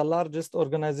also is the largest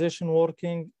organization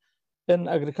working in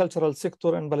agricultural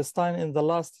sector in Palestine in the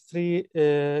last 3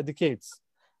 decades.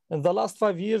 In the last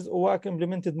 5 years, WAC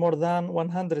implemented more than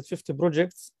 150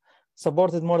 projects,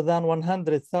 supported more than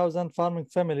 100,000 farming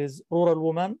families, rural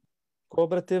women,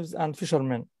 cooperatives, and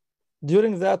fishermen.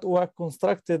 During that, WAC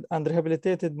constructed and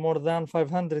rehabilitated more than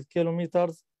 500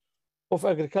 kilometers of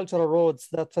agricultural roads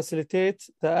that facilitate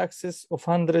the access of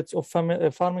hundreds of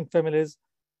farming families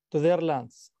to their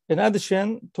lands. In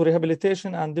addition to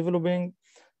rehabilitation and developing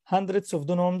hundreds of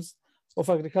dunums of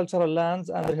agricultural lands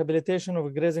and rehabilitation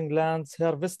of grazing lands,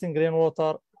 harvesting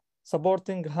rainwater,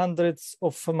 supporting hundreds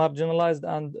of marginalized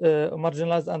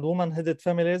and woman-headed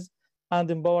families,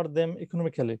 and empower them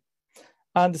economically,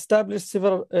 and established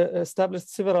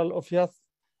several of youth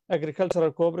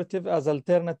agricultural cooperative as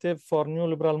alternative for new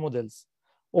liberal models.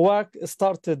 WAC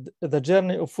started the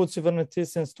journey of food sovereignty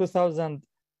since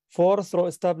 2004 through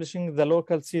establishing the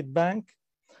local seed bank,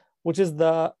 which is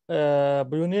the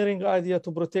pioneering idea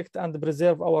to protect and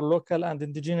preserve our local and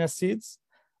indigenous seeds.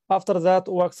 After that,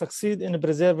 WAC succeeded in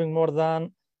preserving more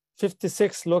than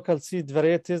 56 local seed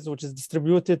varieties, which is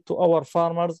distributed to our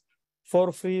farmers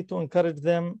for free to encourage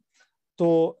them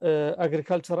to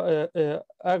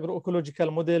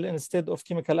agroecological model instead of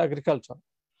chemical agriculture.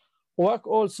 UAC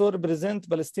also represent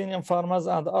Palestinian farmers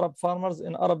and Arab farmers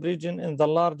in Arab region in the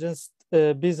largest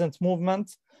peasant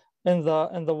movement in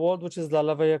the world, which is the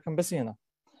Lavaya Campesina.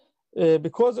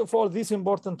 Because of all these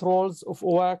important roles of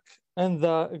UAC in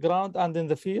the ground and in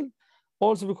the field,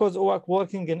 also because UAC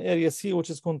working in Area C, which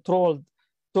is controlled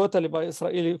totally by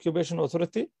Israeli Occupation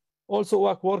Authority, also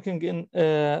UAC working in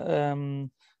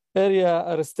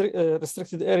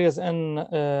restricted areas in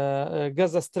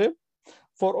Gaza Strip.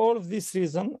 For all of these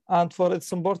reasons and for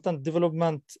its important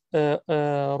development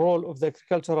role of the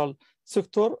agricultural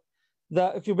sector,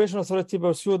 the Occupation Authority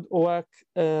pursued UAC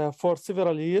for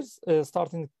several years,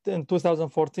 starting in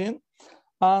 2014,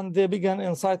 and they began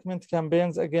incitement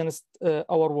campaigns against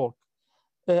our work.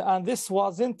 And this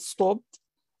wasn't stopped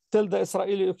till the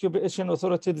Israeli Occupation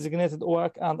Authority designated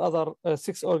UAC and other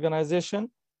 6 organizations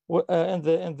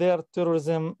in their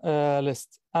terrorism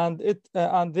list. And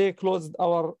they closed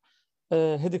our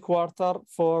headquarters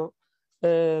for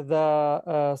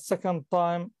the second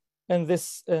time in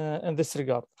this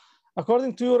regard.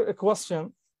 According to your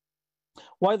question,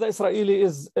 why the Israeli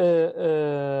is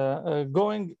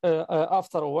going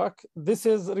after UAC, this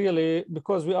is really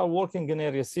because we are working in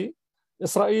Area C.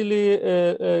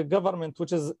 Israeli government,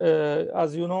 which is,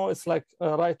 as you know, it's like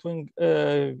a right-wing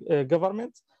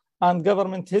government, and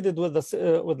government headed with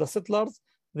the settlers.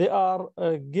 They are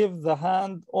give the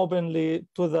hand openly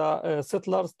to the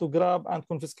settlers to grab and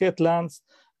confiscate lands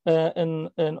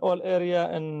in all area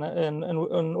in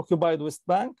occupied West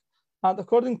Bank. And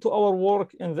according to our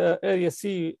work in the Area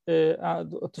C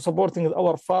to supporting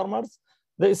our farmers,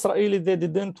 the Israeli, they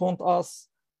didn't want us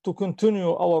to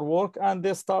continue our work, and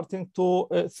they're starting to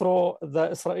throw the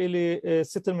Israeli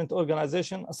settlement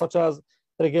organization such as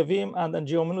Regavim and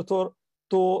NGO Monitor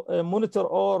to monitor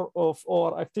all of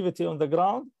our activity on the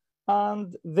ground,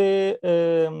 and they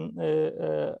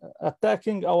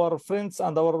attacking our friends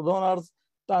and our donors,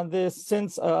 and they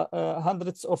send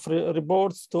hundreds of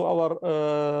reports to our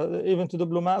even to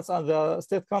diplomats and the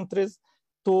state countries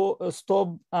to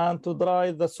stop and to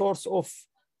dry the source of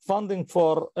funding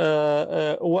for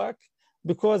UAC,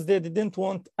 because they didn't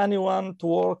want anyone to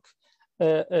work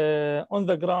on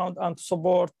the ground and to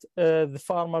support the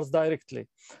farmers directly.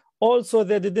 Also,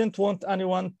 they didn't want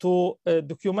anyone to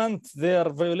document their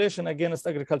violation against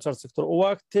agricultural sector.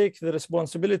 UAC take the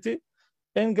responsibility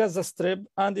in Gaza Strip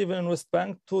and even in West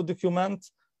Bank to document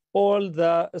all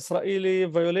the Israeli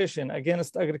violation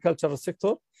against agricultural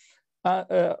sector.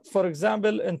 For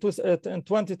example, in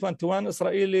 2021,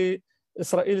 Israeli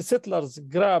settlers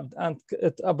grabbed and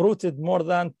uprooted more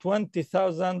than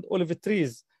 20,000 olive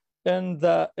trees in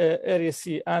the Area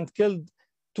C and killed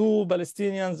 2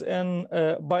 Palestinians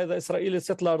by the Israeli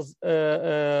settlers'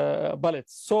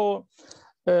 bullets. So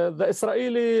the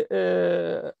Israeli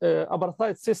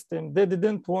apartheid system, they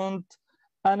didn't want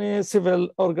any civil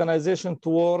organization to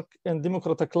work in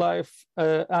democratic life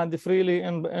and freely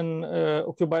in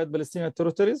occupied Palestinian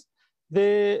territories.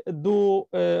 They do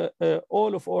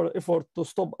all of our effort to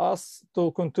stop us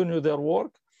to continue their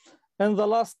work. In the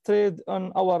last raid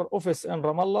on our office in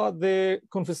Ramallah, they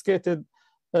confiscated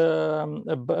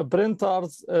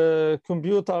printers,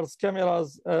 computers,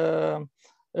 cameras,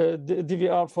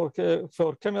 DVR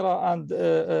for camera and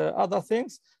other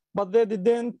things, but they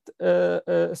didn't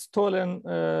stolen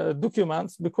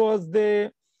documents because they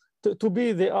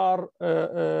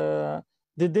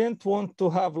didn't want to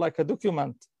have like a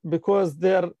document, because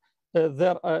there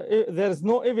is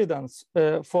no evidence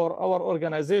for our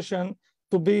organization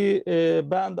to be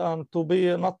banned and to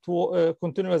be not to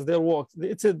continue as their work.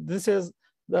 This is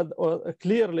that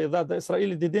clearly that the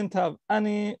Israeli didn't have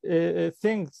any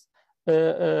things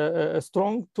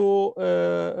strong to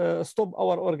stop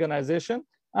our organization,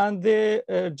 and they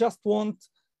just want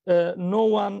no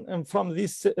one from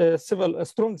this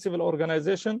strong civil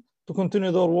organization to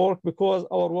continue their work, because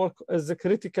our work is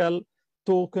critical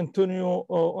to continue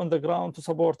on the ground to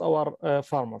support our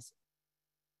farmers.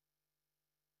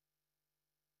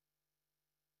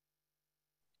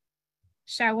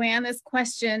 Shawan, this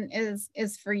question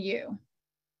is for you.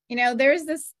 You know, there's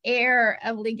this air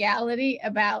of legality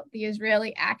about the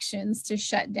Israeli actions to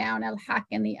shut down Al-Haq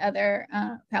and the other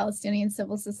Palestinian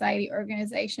civil society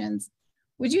organizations.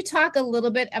 Would you talk a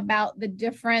little bit about the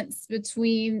difference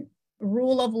between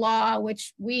rule of law,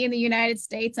 which we in the United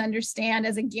States understand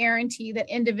as a guarantee that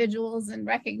individuals and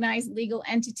recognized legal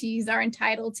entities are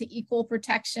entitled to equal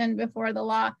protection before the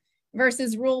law,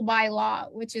 versus rule by law,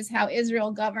 which is how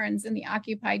Israel governs in the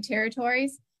occupied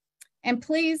territories? And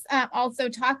please also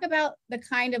talk about the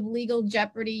kind of legal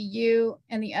jeopardy you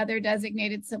and the other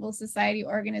designated civil society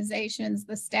organizations,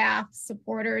 the staff,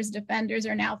 supporters, defenders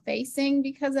are now facing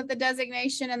because of the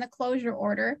designation and the closure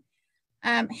order.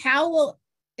 How will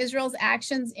Israel's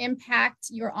actions impact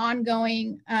your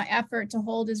ongoing effort to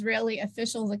hold Israeli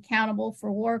officials accountable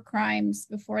for war crimes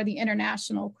before the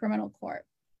International Criminal Court?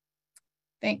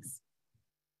 Thanks.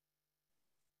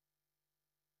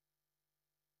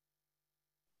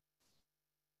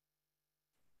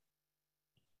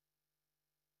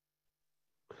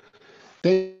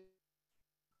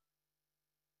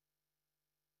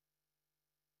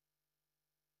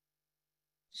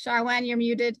 Sharwan, you're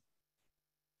muted.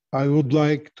 I would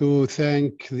like to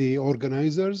thank the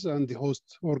organizers and the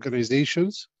host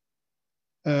organizations.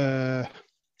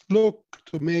 Look,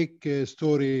 to make a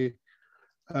story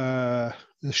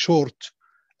short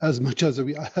as much as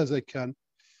I can.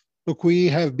 Look, we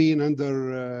have been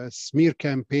under a smear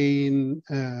campaign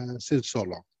since so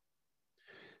long.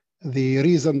 The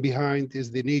reason behind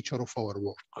is the nature of our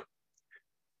work.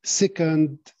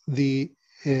 Second,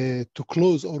 to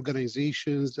close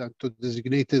organizations and to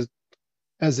designate it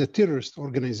as a terrorist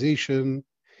organization,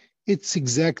 it's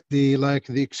exactly like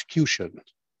the execution.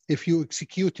 If you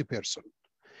execute a person,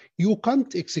 you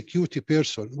can't execute a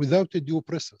person without a due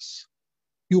process.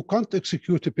 You can't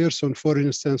execute a person, for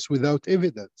instance, without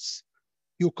evidence.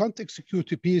 You can't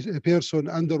execute a person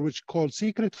under which called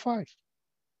secret file.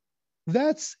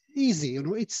 That's easy, you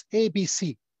know, it's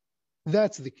ABC.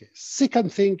 That's the case.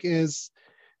 Second thing is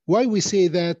why we say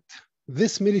that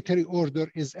this military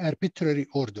order is arbitrary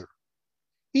order.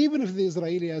 Even if the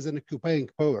Israeli has an occupying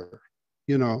power,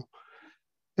 you know,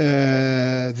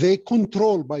 they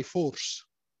control by force,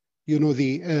 you know,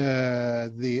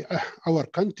 our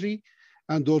country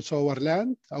and also our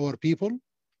land, our people.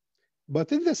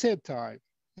 But in the same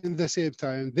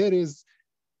time, there is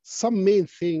some main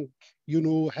thing, you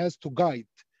know, has to guide,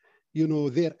 you know,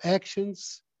 their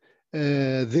actions,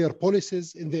 their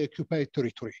policies in the occupied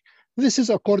territory. This is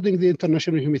according to the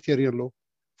international humanitarian law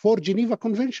for Geneva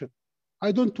Convention.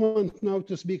 I don't want now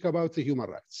to speak about the human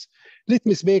rights. Let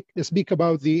me speak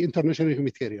about the international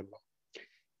humanitarian law.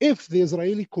 If the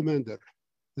Israeli commander,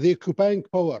 the occupying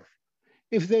power,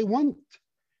 if they want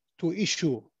to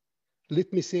issue,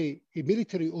 let me say, a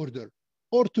military order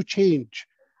or to change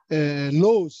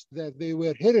laws that they were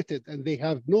inherited and they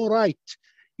have no right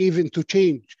even to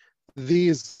change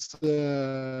these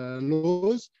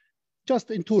laws,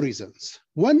 just in two reasons.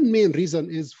 One main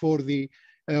reason is for the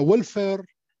welfare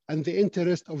and the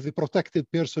interest of the protected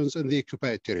persons in the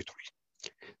occupied territory.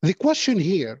 The question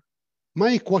here,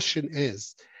 my question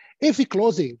is, if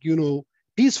closing, you know,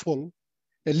 peaceful,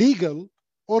 legal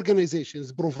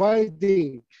organizations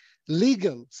providing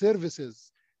legal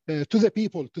services to the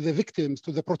people, to the victims,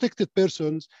 to the protected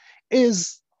persons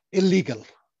is illegal.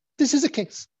 This is a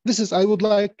case. I would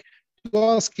like to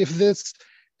ask if this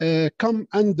come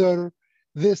under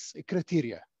this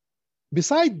criteria.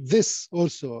 Besides this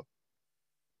also,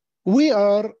 we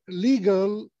are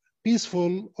legal,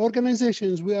 peaceful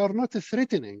organizations. We are not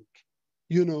threatening,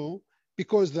 you know,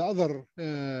 because the other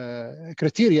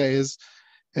criteria is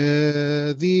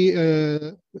let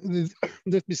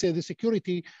me say, the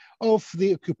security of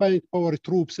the occupying power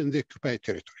troops in the occupied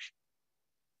territory.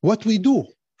 What we do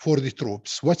for the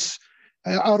troops,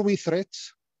 are we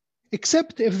threats?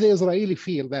 Except if the Israeli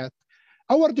feel that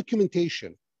our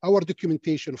documentation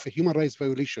of human rights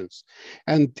violations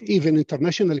and even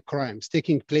international crimes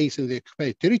taking place in the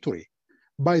occupied territory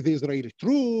by the Israeli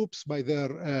troops, by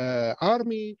their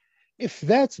army, if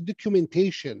that's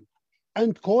documentation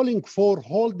and calling for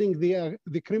holding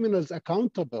the criminals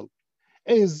accountable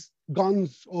is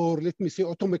guns or, let me say,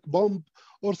 atomic bomb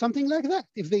or something like that,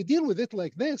 if they deal with it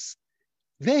like this,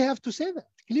 they have to say that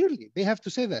clearly. They have to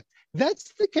say that.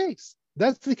 That's the case.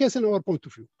 That's the case in our point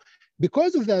of view.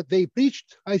 Because of that, they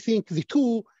breached, I think, the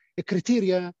two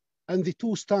criteria and the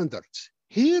two standards.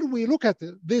 Here we look at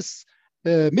this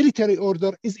military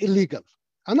order is illegal.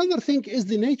 Another thing is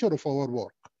the nature of our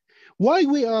work. Why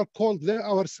we are called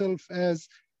ourselves as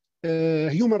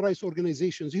human rights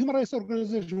organizations. Human rights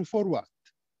organization for what?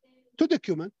 To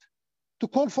document, to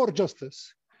call for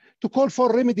justice, to call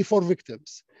for remedy for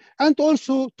victims, and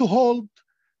also to hold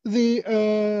the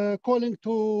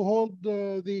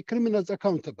the criminals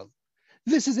accountable.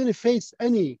 This is in face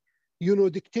any, you know,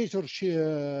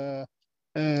 dictatorship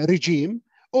regime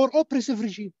or oppressive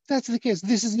regime. That's the case.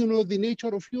 This is, you know, the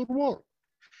nature of your work.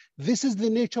 This is the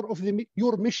nature of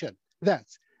your mission.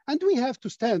 And we have to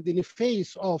stand in the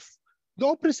face of the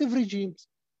oppressive regimes.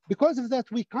 Because of that,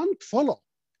 we can't follow,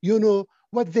 you know,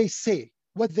 what they say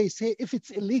if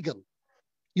it's illegal.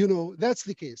 You know, that's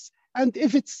the case. And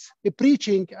if it's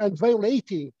breaching and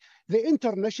violating the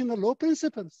international law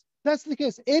principles, that's the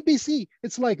case. ABC,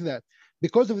 it's like that.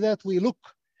 Because of that, we look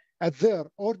at their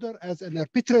order as an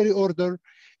arbitrary order.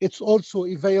 It's also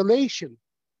a violation.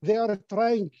 They are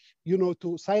trying,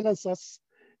 to silence us.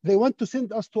 They want to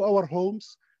send us to our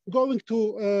homes, going to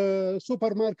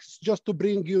supermarkets just to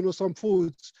bring, some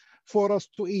foods for us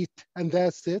to eat, and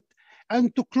that's it.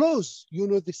 And to close,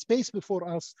 the space before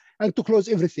us, and to close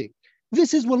everything.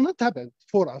 This will not happen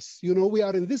for us. We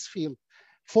are in this field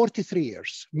 43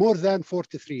 years, more than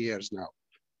 43 years now.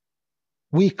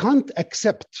 We can't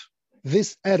accept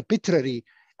this arbitrary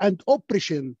and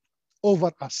oppression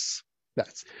over us.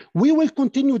 We will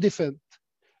continue defend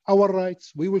our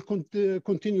rights. We will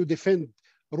continue defend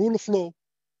rule of law,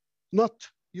 not,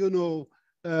 rule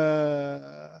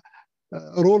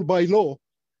by law,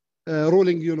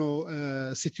 ruling,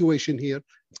 situation here.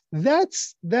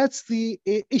 That's the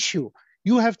issue.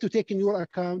 You have to take in your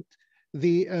account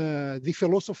the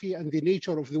philosophy and the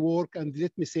nature of the work, and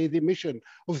let me say the mission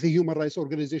of the human rights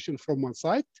organization from one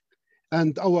side.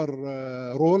 And our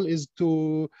role is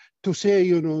to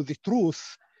say, the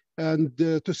truth, and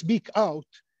to speak out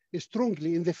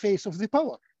strongly in the face of the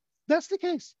power. That's the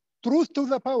case. Truth to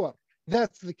the power.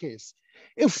 That's the case.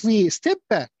 If we step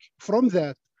back from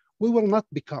that, we will not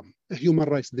become human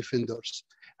rights defenders,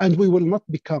 and we will not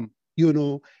become,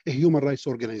 human rights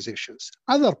organizations.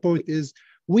 Other point is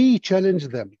we challenge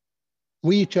them.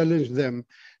 We challenge them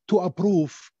to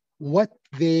approve what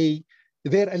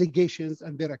their allegations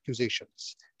and their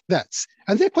accusations.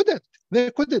 And they couldn't. They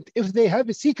couldn't. If they have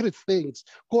a secret things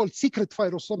called secret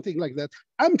file or something like that,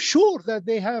 I'm sure that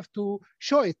they have to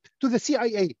show it to the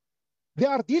CIA. They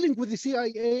are dealing with the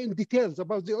CIA in details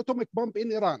about the atomic bomb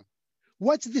in Iran.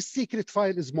 What's the secret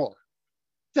file is more.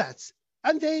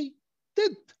 And they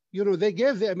did. They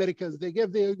gave the Americans, they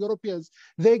gave the Europeans,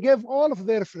 they gave all of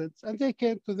their friends, and they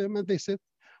came to them and they said,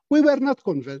 we were not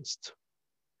convinced.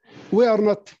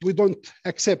 We don't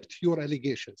accept your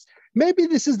allegations. Maybe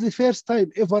this is the first time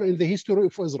ever in the history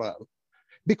of Israel.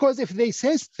 Because if they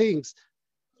say things,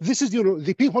 this is,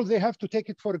 the people, they have to take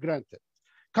it for granted.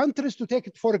 Countries to take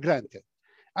it for granted.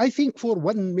 I think for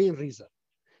one main reason,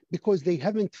 because they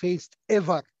haven't faced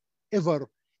ever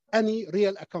any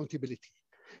real accountability.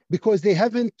 Because they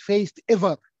haven't faced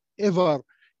ever,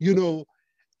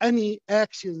 any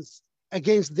actions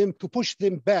against them to push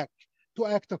them back to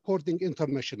act according to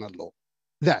international law.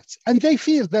 And they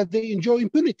feel that they enjoy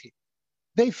impunity.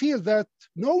 They feel that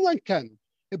no one can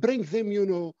bring them,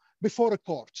 before a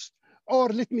courts, or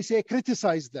let me say,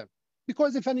 criticize them.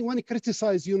 Because if anyone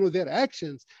criticizes, their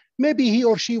actions, maybe he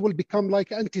or she will become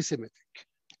like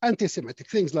anti-Semitic,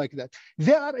 things like that.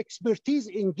 They are expertise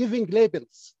in giving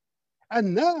labels.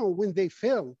 And now when they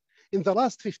fail in the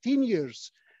last 15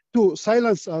 years to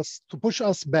silence us, to push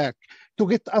us back, to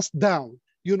get us down,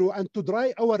 and to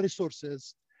dry our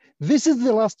resources, this is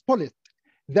the last bullet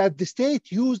that the state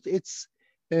used its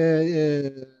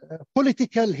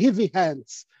political heavy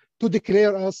hands to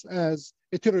declare us as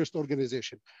a terrorist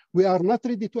organization. We are not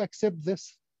ready to accept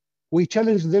this. We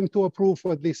challenge them to approve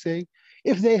what they say.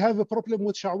 If they have a problem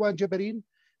with Sha'wan Jabarin,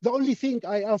 the only thing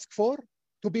I ask for,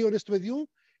 to be honest with you,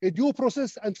 a due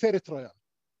process and fair trial.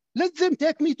 Let them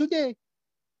take me today.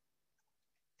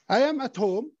 I am at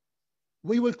home.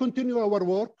 We will continue our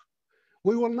work.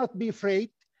 We will not be afraid.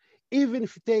 Even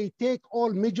if they take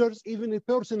all measures, even at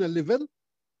personal level,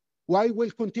 I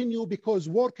will continue, because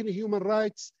work in human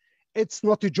rights, it's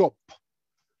not a job.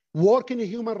 Work in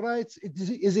human rights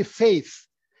is a faith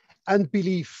and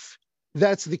belief.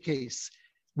 That's the case.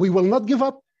 We will not give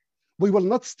up. We will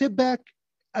not step back.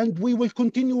 And we will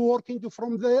continue working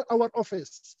from our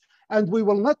office. And we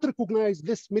will not recognize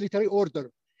this military order.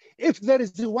 If there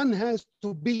is one has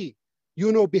to be,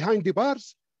 behind the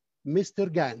bars, Mr.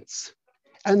 Gantz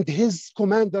and his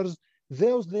commanders,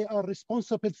 they are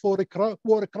responsible for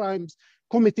war crimes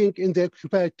committing in the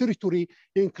occupied territory,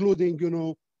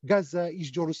 including, Gaza,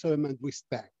 East Jerusalem, and West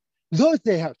Bank. Those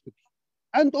they have to be.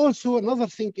 And also another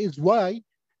thing is why?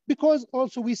 Because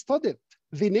also we studied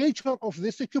the nature of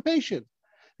this occupation.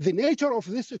 The nature of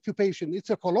this occupation, it's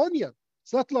a colonial,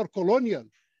 settler colonial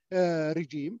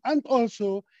regime, and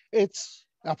also it's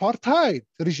apartheid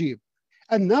regime.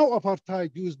 And now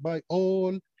apartheid used by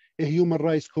all a human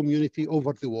rights community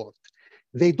over the world.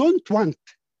 They don't want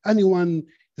anyone,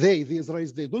 the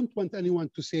Israelis, they don't want anyone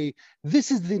to say,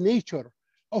 this is the nature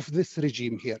of this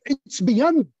regime here. It's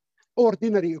beyond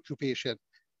ordinary occupation.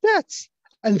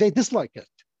 And they dislike it.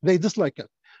 They dislike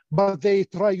it. But they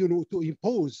try, to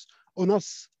impose on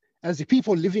us as the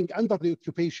people living under the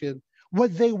occupation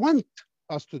what they want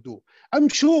us to do. I'm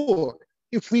sure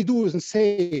if we do and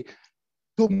say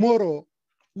tomorrow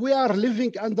we are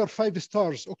living under 5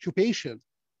 stars occupation,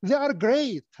 they are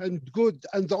great and good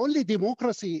and the only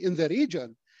democracy in the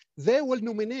region, they will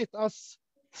nominate us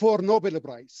for Nobel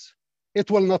Prize. It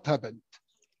will not happen.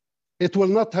 It will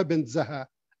not happen, Zaha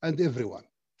and everyone.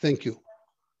 Thank you.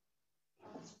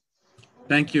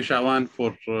 Thank you, Shawan,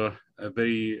 for a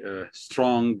very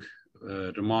strong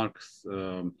remarks.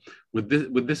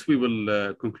 With this, we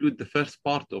will conclude the first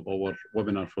part of our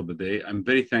webinar for the day. I'm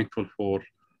very thankful for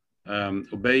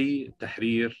Ubay,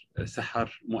 Tahrir, Sahar,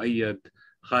 Muayyad,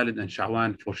 Khalid, and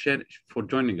Shawan for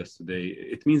joining us today.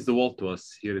 It means the world to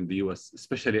us here in the US,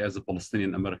 especially as a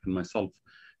Palestinian American myself,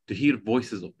 to hear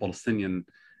voices of Palestinian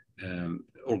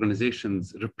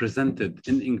organizations represented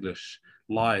in English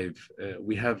live.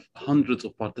 We have hundreds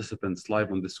of participants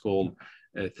live on this call.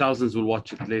 Thousands will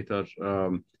watch it later.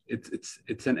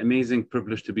 It's an amazing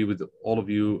privilege to be with all of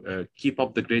you. Keep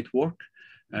up the great work,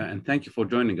 and thank you for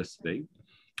joining us today.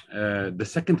 The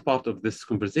second part of this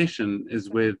conversation is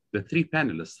with the three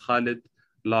panelists, Khalid,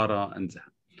 Lara, and Zaha.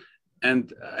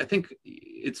 And I think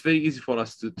it's very easy for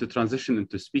us to transition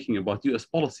into speaking about US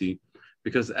policy,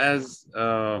 because as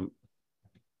Shawan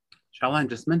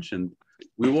just mentioned,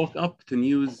 we woke up to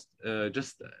news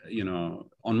just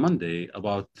on Monday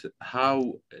about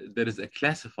how there is a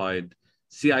classified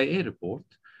CIA report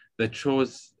that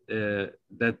shows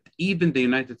that even the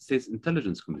United States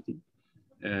Intelligence Committee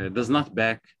does not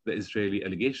back the Israeli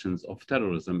allegations of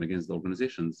terrorism against the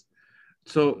organizations.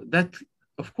 So that,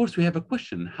 of course, we have a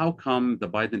question. How come the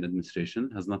Biden administration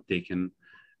has not taken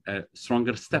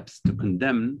stronger steps to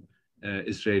condemn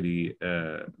Israeli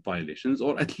violations,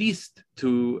 or at least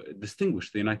to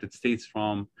distinguish the United States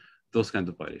from those kinds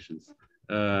of violations?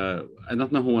 I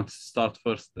don't know who wants to start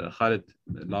first. Khalid,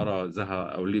 Lara,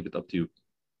 Zaha, I will leave it up to you.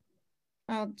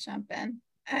 I'll jump in.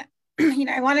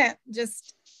 I want to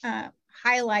just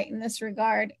highlight in this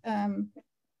regard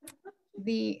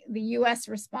the U.S.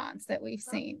 response that we've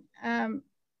seen.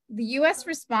 The U.S.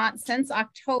 response since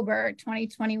October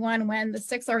 2021, when the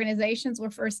 6 organizations were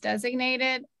first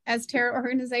designated as terror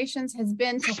organizations, has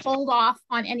been to hold off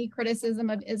on any criticism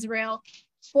of Israel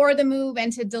for the move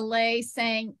and to delay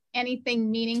saying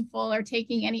anything meaningful or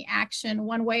taking any action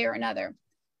one way or another.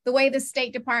 The way the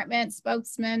State Department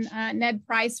spokesman, Ned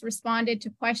Price, responded to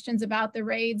questions about the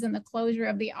raids and the closure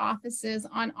of the offices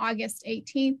on August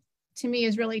 18th, to me,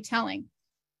 is really telling.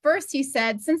 First, he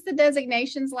said, since the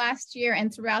designations last year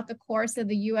and throughout the course of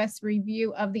the U.S.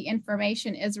 review of the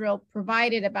information Israel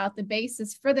provided about the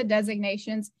basis for the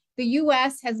designations, the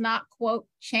U.S. has not, quote,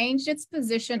 changed its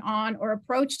position on or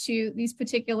approach to these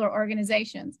particular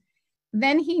organizations.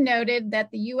 Then he noted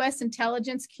that the U.S.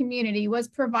 intelligence community was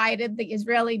provided the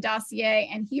Israeli dossier,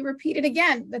 and he repeated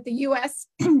again that the U.S.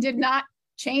 did not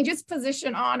change its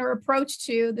position on or approach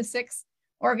to the 6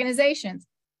 organizations.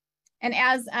 And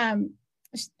as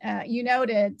you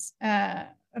noted,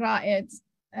 Ra'ed,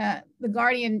 the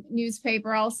Guardian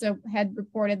newspaper also had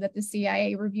reported that the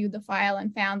CIA reviewed the file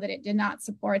and found that it did not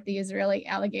support the Israeli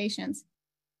allegations.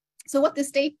 So what the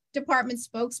State Department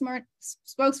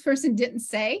spokesperson didn't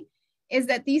say is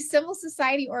that these civil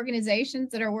society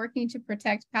organizations that are working to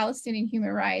protect Palestinian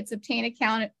human rights, obtain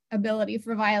accountability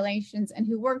for violations, and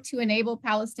who work to enable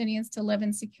Palestinians to live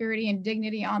in security and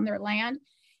dignity on their land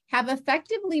have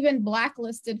effectively been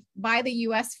blacklisted by the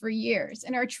U.S. for years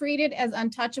and are treated as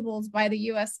untouchables by the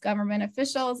U.S. government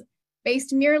officials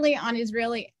based merely on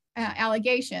Israeli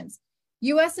allegations.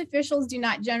 U.S. officials do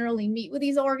not generally meet with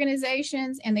these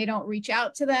organizations, and they don't reach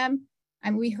out to them.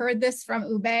 And we heard this from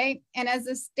Ubay. And as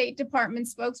the State Department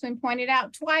spokesman pointed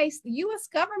out twice, the U.S.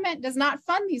 government does not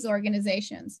fund these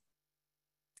organizations.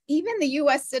 Even the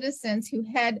U.S. citizens who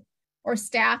head or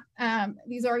staff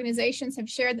these organizations have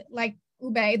shared, like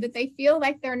Ubay, that they feel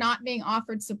like they're not being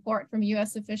offered support from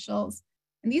U.S. officials.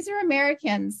 And these are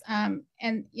Americans. And,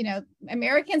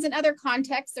 Americans in other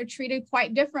contexts are treated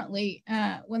quite differently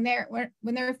when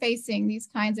they're facing these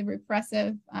kinds of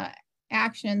repressive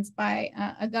actions by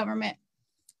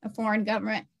a foreign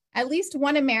government. At least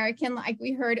one American, like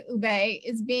we heard Ubay,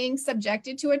 is being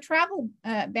subjected to a travel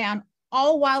ban,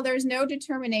 all while there's no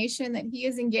determination that he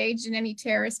is engaged in any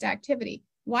terrorist activity.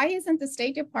 Why isn't the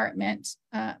State Department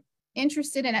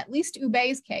interested in at least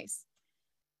Ubay's case?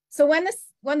 So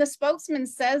when the spokesman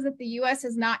says that the U.S.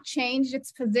 has not changed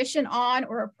its position on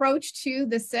or approach to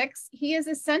the 6, he is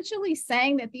essentially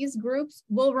saying that these groups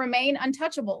will remain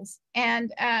untouchables,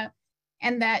 and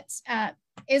that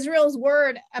Israel's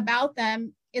word about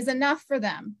them is enough for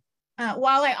them.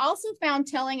 While I also found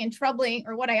telling and troubling,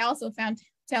 or what I also found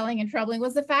telling and troubling,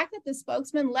 was the fact that the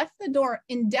spokesman left the door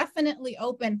indefinitely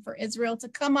open for Israel to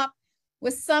come up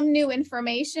with some new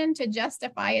information to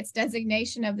justify its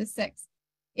designation of the 6.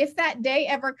 If that day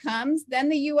ever comes, then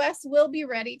the U.S. will be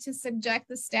ready to subject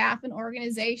the staff and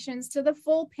organizations to the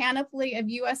full panoply of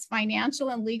U.S. financial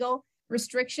and legal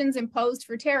restrictions imposed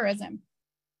for terrorism.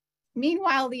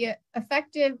 Meanwhile, the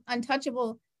effective,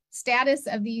 untouchable status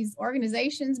of these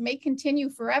organizations may continue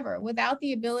forever without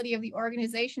the ability of the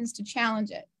organizations to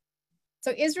challenge it.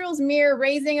 So Israel's mere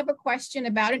raising of a question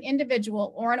about an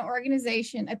individual or an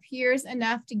organization appears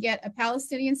enough to get a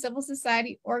Palestinian civil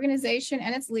society organization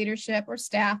and its leadership or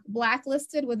staff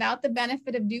blacklisted without the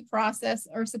benefit of due process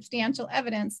or substantial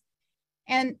evidence.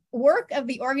 And work of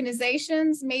the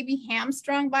organizations may be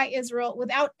hamstrung by Israel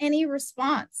without any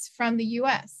response from the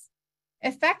US.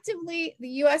 Effectively, the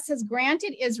US has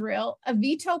granted Israel a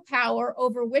veto power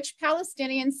over which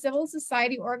Palestinian civil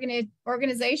society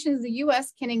organizations the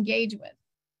US can engage with.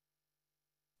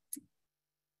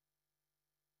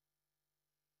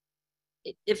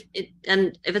 If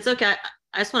it's okay,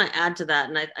 I just want to add to that.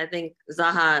 And I think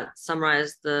Zaha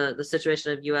summarized the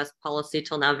situation of US policy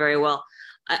till now very well.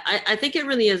 I think it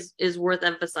really is worth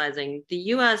emphasizing. The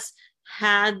US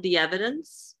had the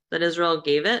evidence that Israel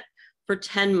gave it for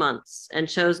 10 months and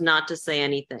chose not to say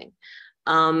anything.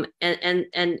 And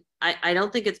I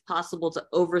don't think it's possible to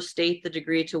overstate the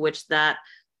degree to which that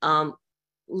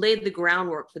laid the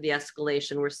groundwork for the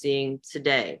escalation we're seeing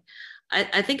today.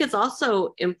 I think it's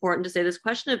also important to say this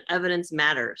question of evidence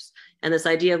matters, and this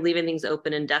idea of leaving things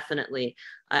open indefinitely.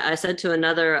 I said to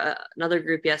another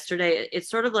group yesterday, it's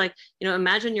sort of like,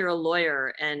 imagine you're a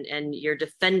lawyer and you're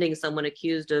defending someone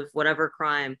accused of whatever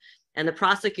crime, and the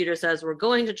prosecutor says, we're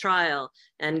going to trial,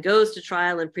 and goes to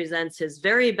trial and presents his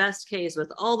very best case with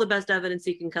all the best evidence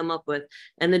he can come up with.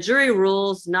 And the jury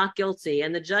rules not guilty.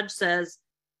 And the judge says,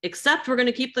 except we're going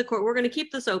to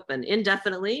keep this open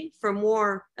indefinitely for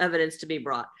more evidence to be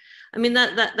brought. I mean,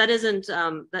 that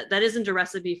isn't a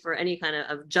recipe for any kind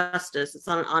of justice. It's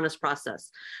not an honest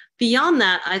process. Beyond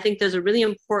that, I think there's a really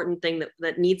important thing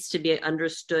that needs to be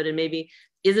understood and maybe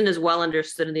isn't as well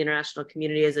understood in the international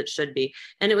community as it should be.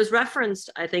 And it was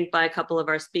referenced, I think, by a couple of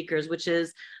our speakers, which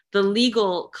is the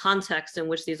legal context in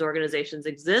which these organizations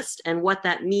exist and what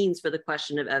that means for the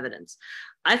question of evidence.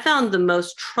 I found the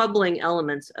most troubling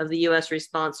elements of the US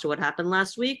response to what happened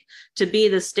last week to be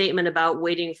the statement about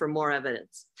waiting for more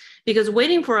evidence. Because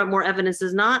waiting for more evidence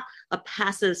is not a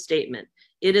passive statement.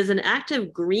 It is an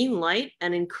active green light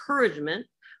and encouragement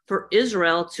for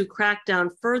Israel to crack down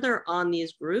further on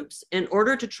these groups in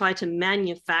order to try to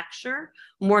manufacture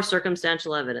more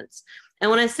circumstantial evidence. And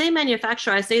when I say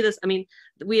manufacture, I say this, I mean,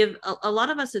 we have, a lot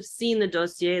of us have seen the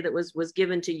dossier that was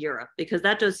given to Europe because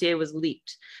that dossier was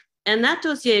leaked. And that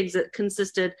dossier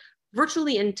consisted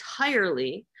virtually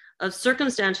entirely of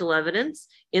circumstantial evidence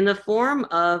in the form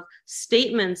of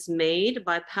statements made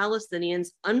by Palestinians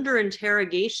under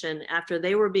interrogation after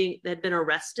they'd been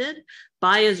arrested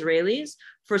by Israelis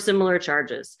for similar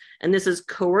charges. And this is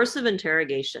coercive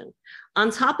interrogation. On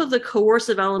top of the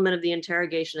coercive element of the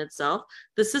interrogation itself,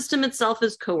 the system itself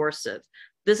is coercive.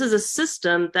 This is a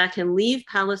system that can leave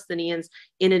Palestinians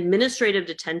in administrative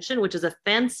detention, which is a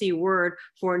fancy word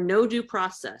for no due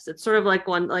process. It's sort of like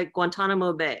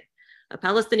Guantanamo Bay. A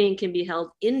Palestinian can be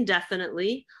held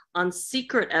indefinitely on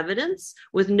secret evidence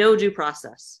with no due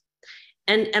process.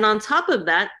 And on top of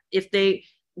that, if they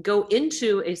go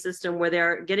into a system where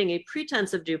they're getting a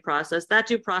pretense of due process, that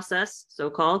due process,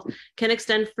 so-called, can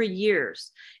extend for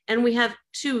years. And we have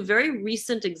two very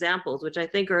recent examples, which I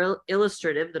think are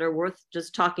illustrative, that are worth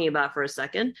just talking about for a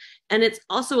second. And it's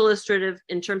also illustrative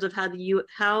in terms of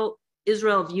how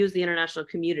Israel views the international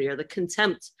community, or the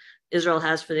contempt Israel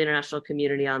has for the international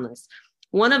community on this.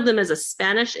 One of them is a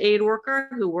Spanish aid worker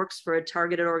who works for a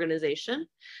targeted organization.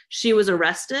 She was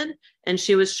arrested and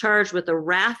she was charged with a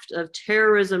raft of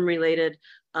terrorism-related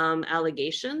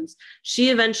allegations.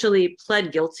 She eventually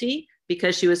pled guilty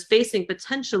because she was facing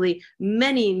potentially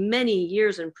many, many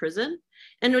years in prison.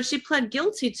 And what she pled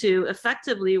guilty to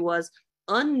effectively was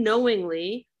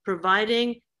unknowingly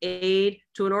providing aid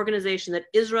to an organization that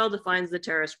Israel defines the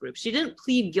terrorist group. She didn't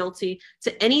plead guilty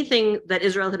to anything that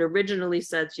Israel had originally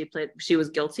said she was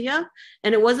guilty of,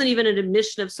 and it wasn't even an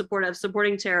admission of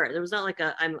supporting terror. There was not like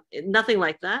nothing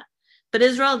like that. But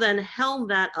Israel then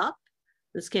held that up.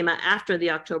 This came out after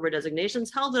the October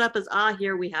designations, held it up as,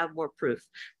 here we have more proof.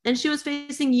 And she was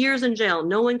facing years in jail.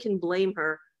 No one can blame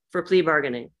her for plea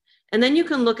bargaining. And then you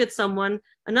can look at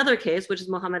another case, which is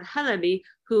Mohammed Halabi,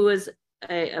 who is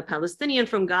a Palestinian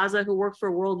from Gaza who worked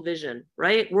for World Vision,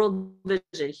 right? World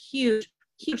Vision, huge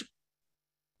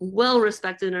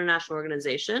well-respected international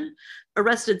organization,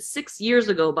 arrested 6 years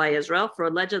ago by Israel for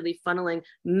allegedly funneling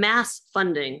mass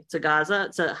funding to Gaza,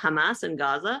 to Hamas in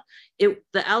Gaza.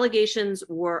 The allegations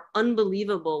were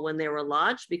unbelievable when they were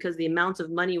lodged because the amount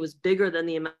of money was bigger than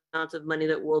the amount of money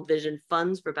that World Vision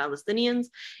funds for Palestinians.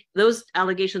 Those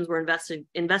allegations were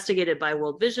investigated by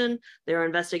World Vision. They were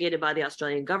investigated by the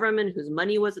Australian government, whose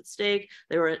money was at stake.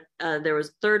 There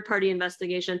was third-party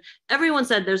investigation. Everyone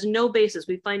said there's no basis.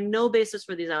 We find no basis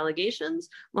for these allegations.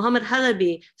 Mohammed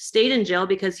Halabi stayed in jail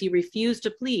because he refused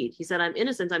to plead. He said, I'm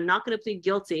innocent. I'm not going to plead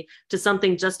guilty to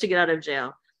something just to get out of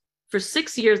jail. For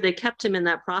 6 years, they kept him in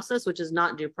that process, which is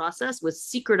not due process, with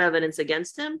secret evidence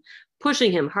against him,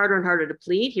 pushing him harder and harder to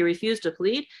plead. He refused to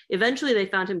plead. Eventually, they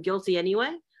found him guilty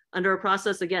anyway, under a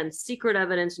process, again, secret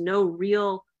evidence, no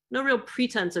real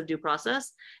pretense of due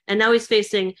process. And now he's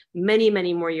facing many,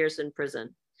 many more years in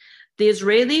prison. The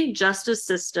Israeli justice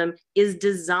system is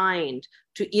designed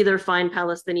to either find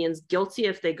Palestinians guilty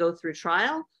if they go through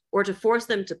trial, or to force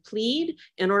them to plead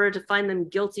in order to find them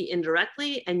guilty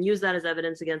indirectly and use that as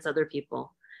evidence against other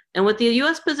people. And what the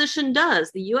US position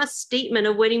does, the US statement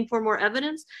of waiting for more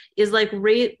evidence, is like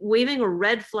waving a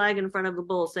red flag in front of the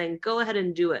bull saying, go ahead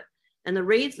and do it. And the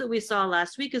raids that we saw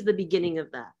last week is the beginning of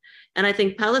that. And I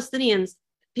think Palestinians,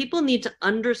 people need to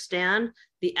understand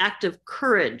the act of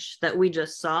courage that we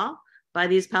just saw by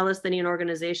these Palestinian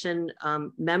organization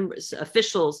members,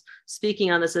 officials speaking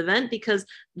on this event, because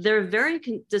their very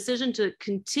decision to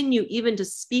continue even to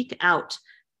speak out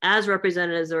as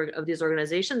representatives of these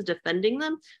organizations defending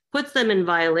them puts them in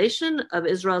violation of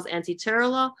Israel's anti-terror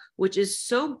law, which is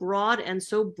so broad and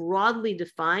so broadly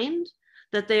defined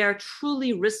that they are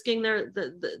truly risking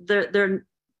they're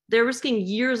risking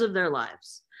years of their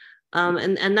lives.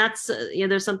 And that's,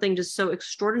 there's something just so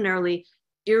extraordinarily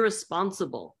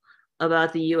irresponsible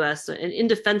about the US and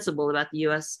indefensible about the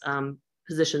US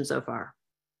position so far.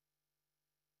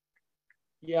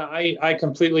 Yeah, I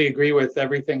completely agree with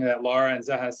everything that Laura and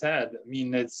Zaha said. I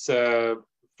mean, it's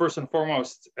first and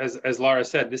foremost, as Laura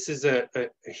said, this is a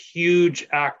huge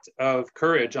act of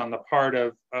courage on the part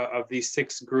of these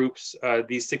six groups,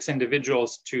 these six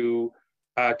individuals to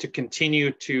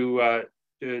continue to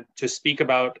speak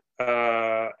about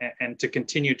and to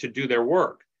continue to do their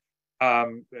work.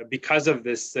 Because of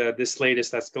this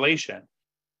latest escalation.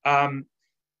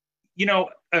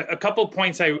 A couple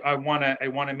points I want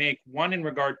to make. One in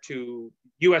regard to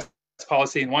U.S.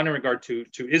 policy, and one in regard to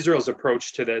Israel's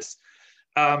approach to this.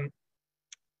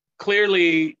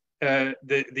 Clearly,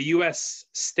 the U.S.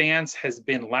 stance has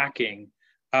been lacking.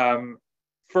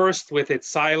 First with its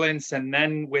silence, and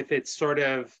then with its sort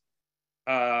of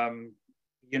ambivalence,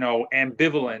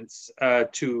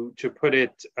 to put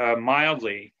it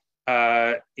mildly.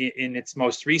 In its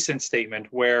most recent statement,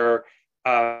 where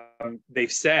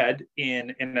they've said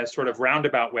in a sort of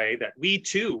roundabout way that we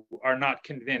too are not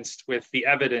convinced with the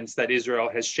evidence that Israel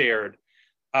has shared.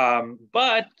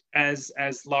 But as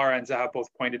Laura and Zaha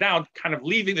both pointed out, kind of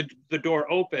leaving the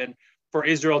door open for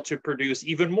Israel to produce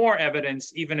even more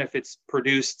evidence, even if it's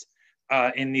produced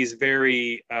in these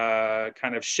very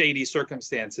kind of shady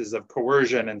circumstances of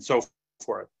coercion and so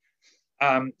forth.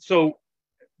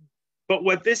 But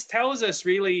what this tells us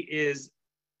really is,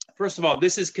 first of all,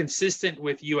 this is consistent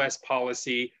with US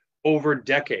policy over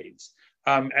decades.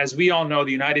 As we all know,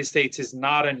 the United States is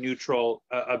not a neutral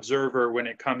observer when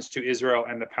it comes to Israel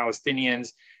and the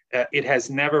Palestinians. It has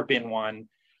never been one.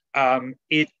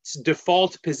 Its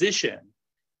default position,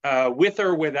 with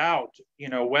or without,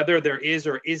 whether there is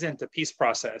or isn't a peace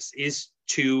process, is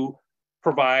to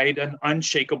provide an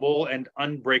unshakable and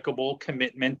unbreakable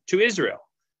commitment to Israel.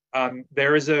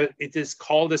 It is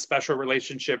called a special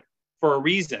relationship for a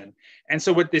reason. And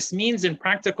so what this means in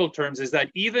practical terms is that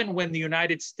even when the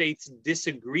United States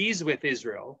disagrees with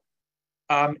Israel,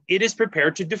 it is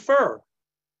prepared to defer,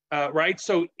 right?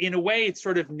 So in a way, it's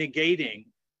sort of negating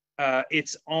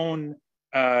its own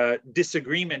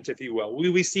disagreement, if you will.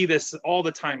 We see this all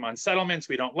the time on settlements.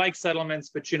 We don't like settlements,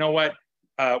 but you know what?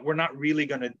 We're not really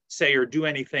going to say or do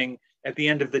anything. At the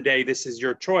end of the day, this is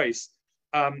your choice.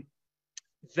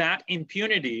 That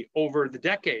impunity over the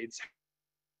decades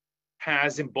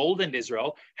has emboldened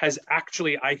Israel, has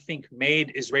actually, I think,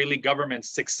 made Israeli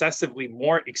governments successively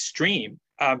more extreme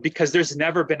because there's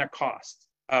never been a cost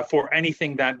for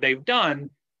anything that they've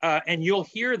done. And you'll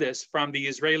hear this from the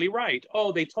Israeli right.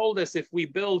 Oh, they told us if we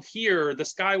build here, the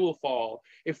sky will fall.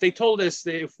 If they told us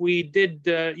that if we did,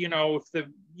 if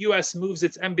the US moves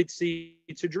its embassy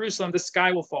to Jerusalem, the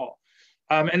sky will fall.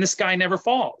 And the sky never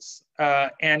falls.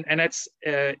 And it's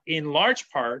in large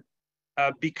part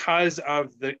because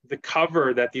of the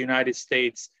cover that the United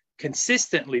States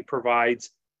consistently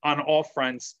provides on all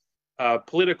fronts,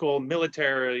 political,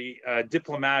 military,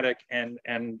 diplomatic,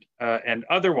 and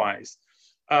otherwise.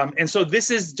 And so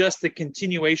this is just the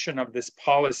continuation of this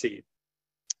policy.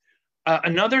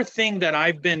 Another thing that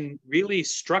I've been really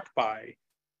struck by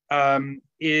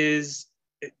is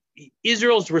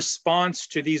Israel's response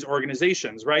to these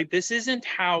organizations, right? This isn't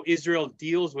how Israel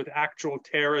deals with actual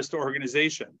terrorist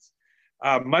organizations,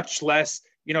 much less,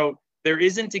 you know, there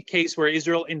isn't a case where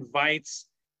Israel invites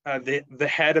the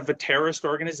head of a terrorist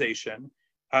organization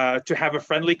to have a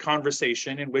friendly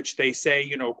conversation in which they say,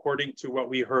 you know, according to what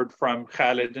we heard from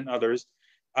Khaled and others,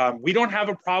 we don't have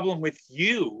a problem with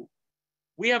you,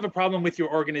 we have a problem with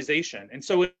your organization. And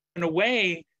so in a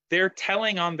way, they're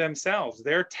telling on themselves,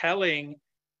 they're telling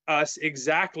us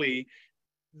exactly,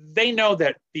 they know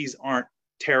that these aren't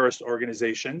terrorist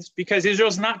organizations because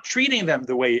Israel's not treating them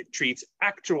the way it treats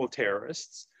actual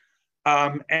terrorists,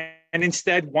 and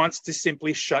instead wants to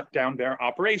simply shut down their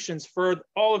operations for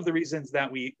all of the reasons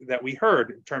that we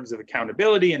heard in terms of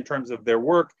accountability, in terms of their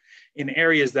work in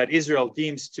areas that Israel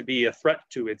deems to be a threat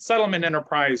to its settlement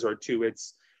enterprise or to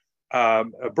its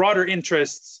broader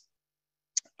interests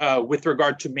with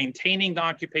regard to maintaining the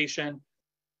occupation.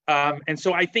 And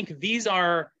so I think these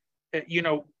are, you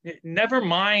know, never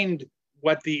mind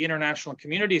what the international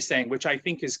community is saying, which I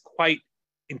think is quite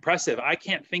impressive. I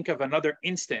can't think of another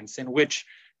instance in which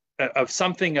of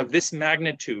something of this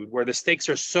magnitude, where the stakes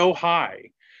are so high,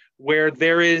 where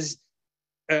there is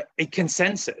a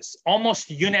consensus, almost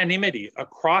unanimity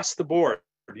across the board,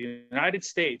 the United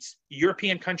States,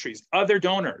 European countries, other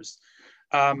donors,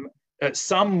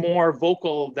 some more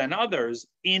vocal than others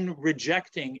in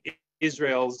rejecting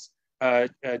Israel's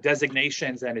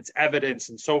designations and its evidence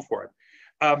and so forth.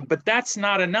 But that's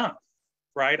not enough,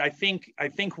 right? I think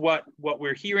what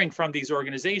we're hearing from these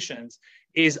organizations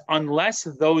is unless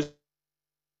those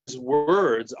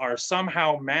words are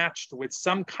somehow matched with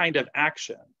some kind of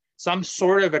action, some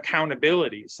sort of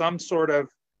accountability, some sort of,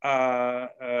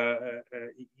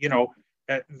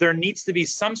 there needs to be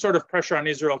some sort of pressure on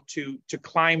Israel to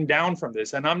climb down from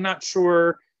this. And I'm not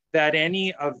sure that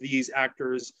any of these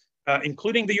actors,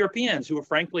 including the Europeans, who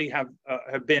frankly have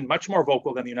been much more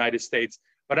vocal than the United States,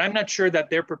 but I'm not sure that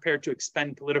they're prepared to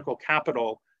expend political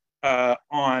capital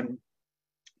on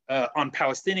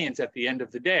Palestinians at the end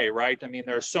of the day, right? I mean,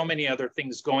 there are so many other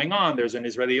things going on. There's an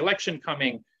Israeli election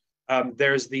coming.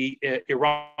 There's the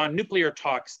Iran nuclear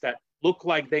talks that look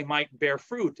like they might bear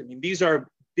fruit. I mean, these are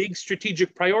big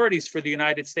strategic priorities for the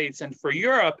United States and for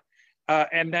Europe,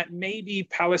 and that maybe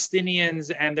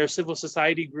Palestinians and their civil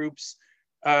society groups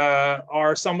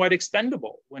are somewhat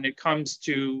expendable when it comes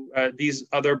to these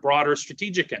other broader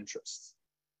strategic interests.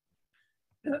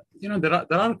 You know, there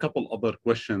are a couple other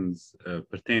questions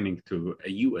pertaining to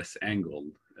a U.S. angle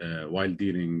while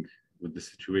dealing with the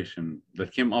situation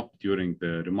that came up during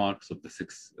the remarks of the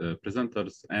six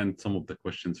presenters and some of the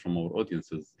questions from our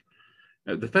audiences.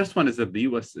 The first one is that the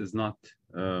U.S. is not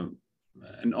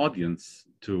an audience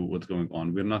to what's going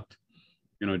on. We're not,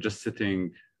 you know, just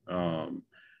sitting,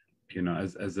 you know,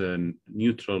 as a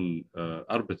neutral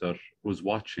arbiter who's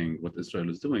watching what Israel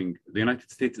is doing. The United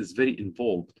States is very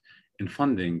involved in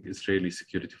funding Israeli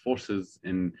security forces,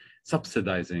 in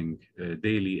subsidizing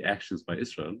daily actions by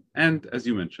Israel, and as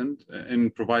you mentioned, in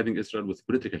providing Israel with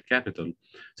political capital.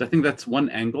 So I think that's one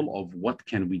angle of what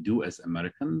can we do as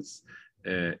Americans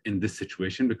in this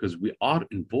situation, because we are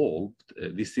involved.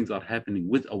 These things are happening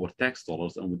with our tax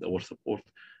dollars and with our support.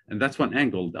 And that's one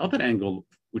angle. The other angle,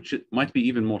 which might be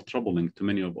even more troubling to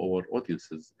many of our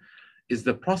audiences, is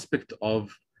the prospect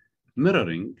of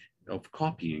mirroring, of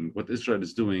copying what Israel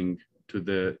is doing to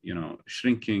the, you know,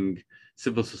 shrinking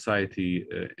civil society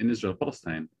in Israel,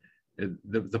 Palestine.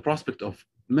 The prospect of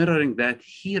mirroring that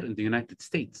here in the United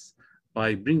States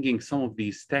by bringing some of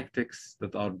these tactics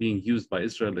that are being used by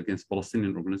Israel against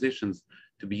Palestinian organizations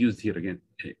to be used here again,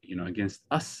 you know, against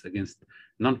us, against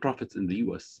nonprofits in the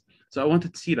U.S. So I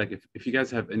wanted to see, like, if you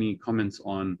guys have any comments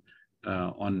on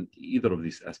either of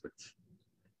these aspects.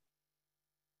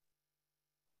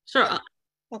 Sure.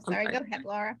 Well, sorry, go ahead,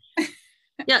 Laura.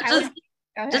 Yeah, go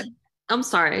ahead. I'm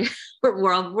sorry.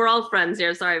 We're all friends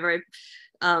here. Sorry,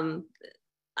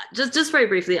 just very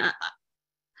briefly.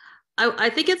 I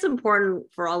think it's important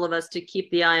for all of us to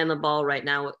keep the eye on the ball right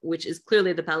now, which is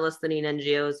clearly the Palestinian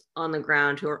NGOs on the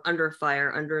ground who are under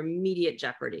fire, under immediate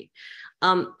jeopardy.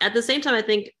 At the same time, I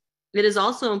think it is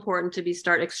also important to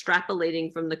start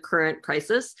extrapolating from the current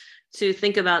crisis to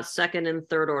think about second and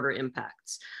third order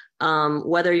impacts.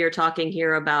 whether you're talking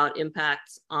here about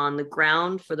impacts on the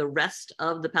ground for the rest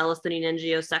of the Palestinian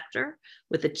NGO sector,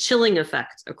 with a chilling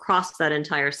effect across that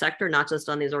entire sector, not just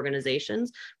on these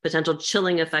organizations, potential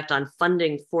chilling effect on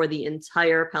funding for the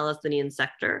entire Palestinian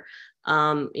sector.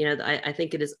 I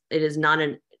think it is not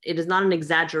an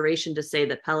exaggeration to say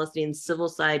that Palestinian civil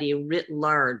society writ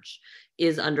large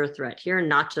is under threat here,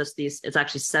 not just these, it's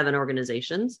actually 7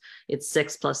 organizations. It's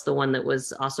 6 plus the one that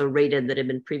was also rated that had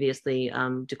been previously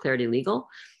declared illegal.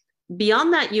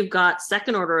 Beyond that, you've got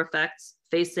second order effects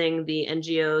facing the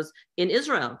NGOs in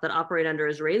Israel that operate under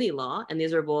Israeli law. And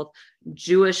these are both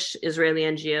Jewish Israeli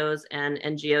NGOs and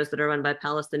NGOs that are run by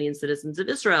Palestinian citizens of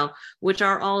Israel, which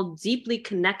are all deeply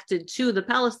connected to the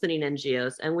Palestinian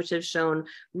NGOs and which have shown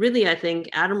really, I think,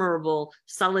 admirable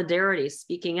solidarity,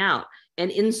 speaking out.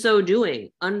 And in so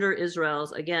doing, under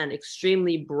Israel's, again,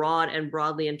 extremely broad and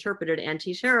broadly interpreted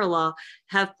anti-terror law,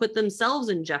 have put themselves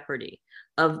in jeopardy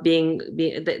of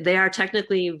they are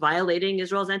technically violating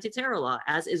Israel's anti-terror law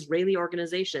as Israeli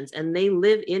organizations, and they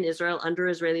live in Israel under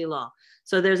Israeli law.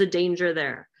 So there's a danger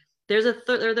there. There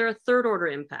are third order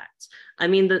impacts. I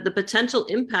mean, the potential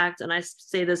impact, and I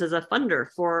say this as a funder,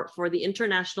 for the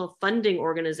international funding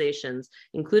organizations,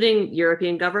 including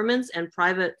European governments and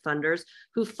private funders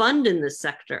who fund in this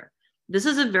sector. This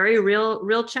is a very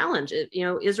real challenge.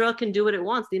 Israel can do what it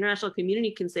wants. The international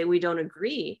community can say we don't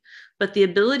agree, but the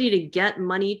ability to get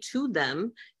money to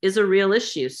them is a real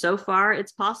issue. So far,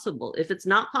 it's possible. If it's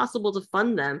not possible to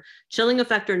fund them, chilling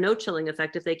effect or no chilling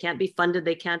effect, if they can't be funded,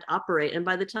 they can't operate. And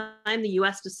by the time the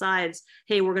US decides,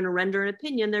 hey, we're going to render an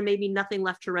opinion, there may be nothing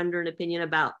left to render an opinion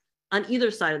about on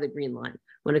either side of the green line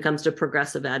when it comes to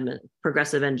progressive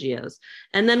NGOs.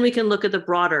 And then we can look at the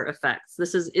broader effects.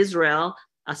 This is Israel,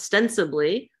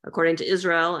 ostensibly, according to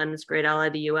Israel and its great ally,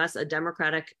 the US, a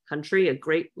democratic country, a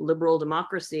great liberal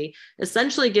democracy,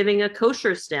 essentially giving a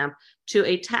kosher stamp to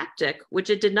a tactic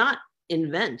which it did not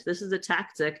invent. This is a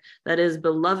tactic that is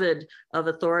beloved of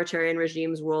authoritarian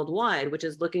regimes worldwide, which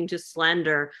is looking to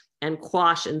slander and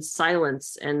quash and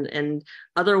silence and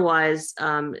otherwise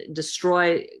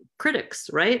destroy critics,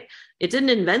 right? It didn't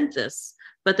invent this.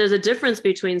 But there's a difference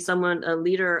between a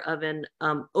leader of an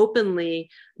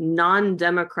openly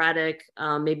non-democratic,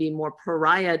 maybe more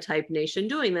pariah type nation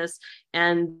doing this,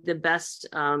 and the best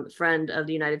friend of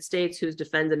the United States who's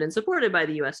defended and supported by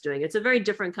the US doing it. It's a very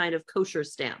different kind of kosher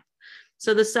stamp.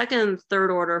 So the second, third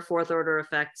order, fourth order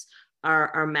effects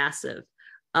are massive.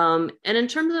 And in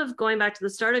terms of going back to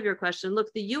the start of your question,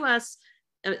 look, the US,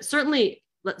 certainly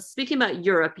speaking about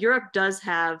Europe does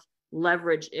have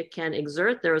leverage it can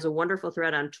exert. There was a wonderful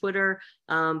thread on Twitter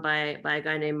by a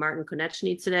guy named Martin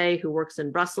Konechny today, who works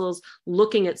in Brussels,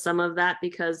 looking at some of that,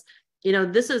 because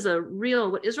this is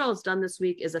what Israel has done this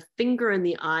week is a finger in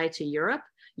the eye to Europe.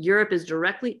 Europe is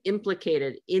directly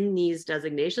implicated in these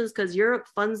designations because Europe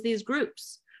funds these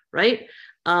groups, right?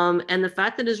 And the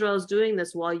fact that Israel is doing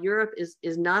this while Europe is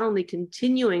not only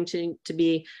continuing to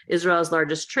be Israel's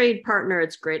largest trade partner,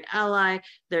 its great ally,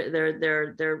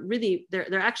 they're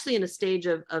actually in a stage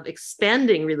of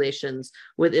expanding relations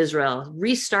with Israel,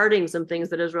 restarting some things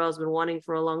that Israel has been wanting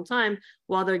for a long time,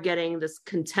 while they're getting this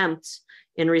contempt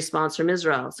in response from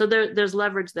Israel. So there's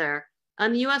leverage there.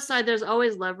 On the US side, there's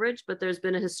always leverage, but there's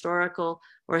been a historic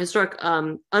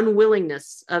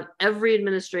unwillingness of every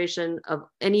administration of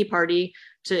any party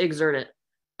to exert it.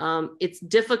 It's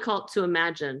difficult to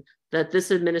imagine that this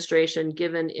administration,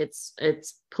 given its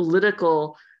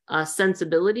political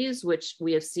sensibilities, which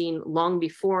we have seen long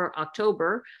before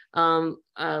October,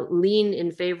 lean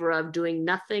in favor of doing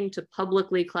nothing to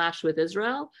publicly clash with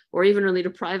Israel, or even really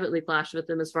to privately clash with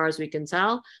them, as far as we can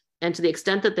tell. And to the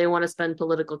extent that they want to spend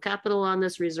political capital on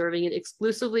this, reserving it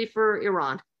exclusively for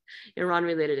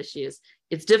Iran-related issues,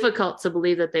 it's difficult to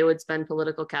believe that they would spend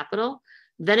political capital.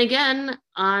 Then again,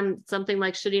 on something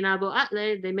like Shireen Abu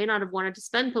Akleh, they may not have wanted to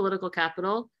spend political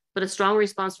capital, but a strong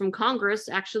response from Congress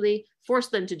actually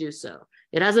forced them to do so.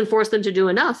 It hasn't forced them to do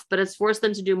enough, but it's forced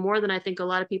them to do more than I think a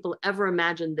lot of people ever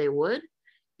imagined they would.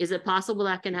 Is it possible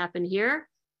that can happen here?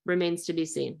 Remains to be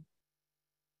seen.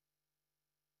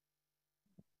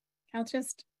 I'll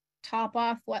just top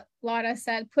off what Laura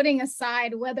said, putting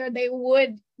aside whether they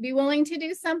would be willing to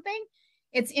do something.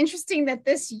 It's interesting that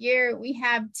this year we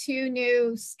have 2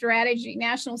 new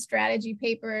national strategy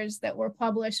papers that were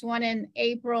published, one in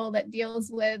April that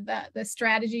deals with the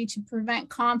strategy to prevent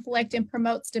conflict and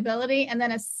promote stability, and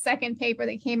then a second paper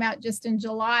that came out just in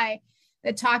July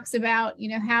that talks about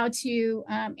how to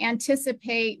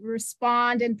anticipate,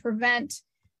 respond, and prevent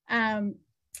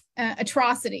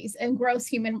atrocities and gross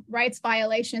human rights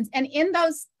violations. And in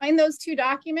those 2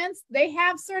 documents, they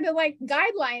have sort of like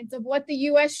guidelines of what the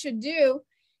US should do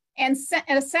And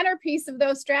a centerpiece of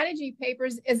those strategy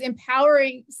papers is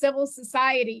empowering civil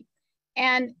society.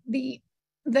 And the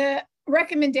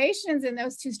recommendations in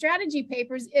those two strategy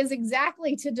papers is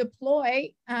exactly to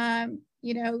deploy,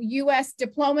 U.S.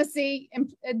 diplomacy,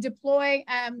 deploy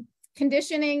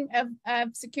conditioning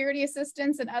of security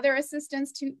assistance and other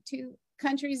assistance to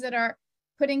countries that are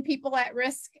putting people at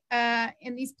risk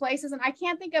in these places. And I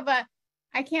can't think of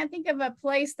a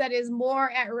place that is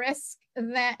more at risk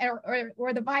than,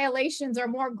 or the violations are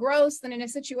more gross than in a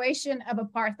situation of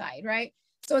apartheid, right?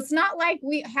 So it's not like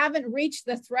we haven't reached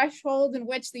the threshold in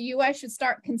which the U.S. should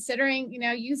start considering,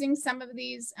 using some of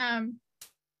these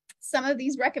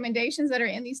recommendations that are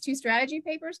in these two strategy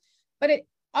papers, but it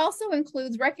also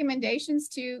includes recommendations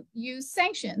to use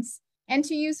sanctions and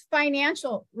to use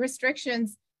financial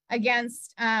restrictions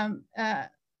against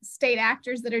state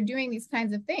actors that are doing these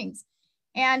kinds of things.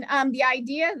 And the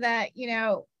idea that,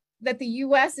 that the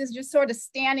U.S. is just sort of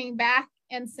standing back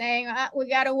and saying, we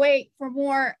got to wait for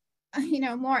more,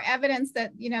 more evidence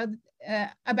that,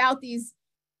 about these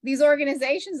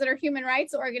organizations that are human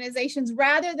rights organizations,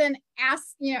 rather than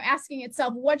asking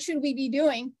itself, what should we be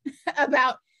doing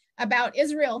about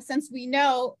Israel, since we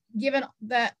know, given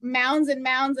the mounds and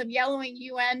mounds of yellowing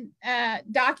UN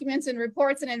documents and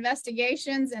reports and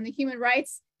investigations and the human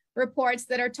rights reports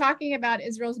that are talking about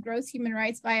Israel's gross human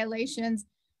rights violations,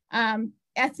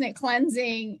 ethnic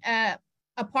cleansing,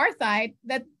 apartheid,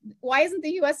 that why isn't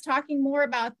the U.S. talking more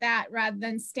about that rather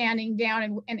than standing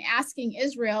down and asking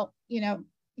Israel,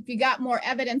 if you got more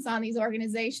evidence on these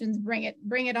organizations, bring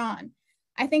it on.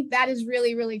 I think that is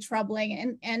really, really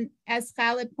troubling. And as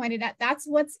Khalid pointed out, that's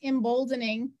what's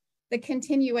emboldening the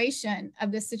continuation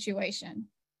of this situation.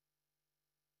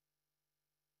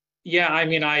 Yeah, I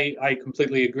mean, I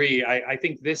completely agree. I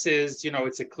think this is,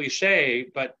 it's a cliche,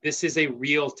 but this is a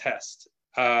real test.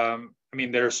 I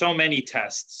mean, there are so many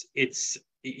tests. It's,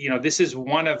 this is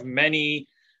one of many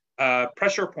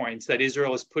pressure points that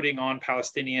Israel is putting on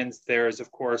Palestinians. There's,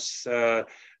 of course, the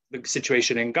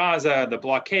situation in Gaza, the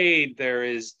blockade. There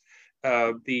is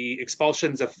the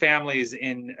expulsions of families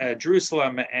in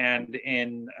Jerusalem and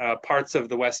in parts of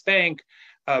the West Bank.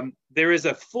 There is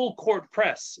a full court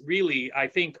press, really, I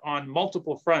think, on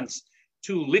multiple fronts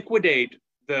to liquidate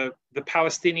the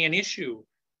Palestinian issue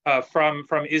from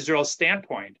Israel's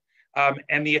standpoint.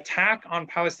 And the attack on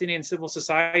Palestinian civil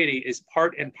society is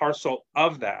part and parcel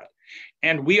of that.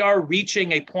 And we are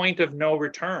reaching a point of no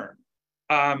return.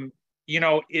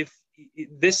 If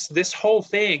this whole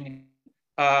thing,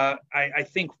 I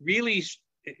think really,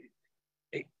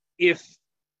 if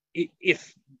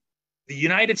the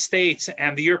United States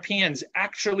and the Europeans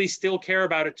actually still care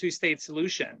about a two-state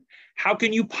solution, how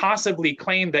can you possibly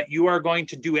claim that you are going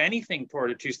to do anything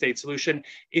toward a two-state solution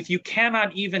if you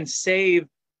cannot even save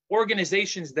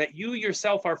organizations that you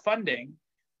yourself are funding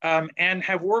and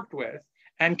have worked with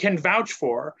and can vouch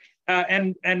for,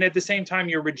 and at the same time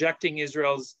you're rejecting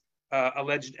Israel's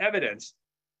alleged evidence?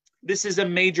 This is a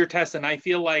major test, and I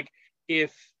feel like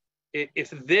if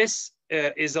this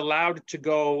is allowed to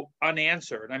go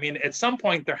unanswered, I mean, at some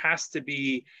point there has to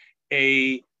be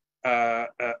a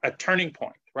turning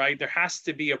point, right? There has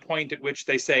to be a point at which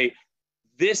they say,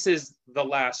 this is the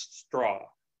last straw,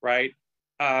 right?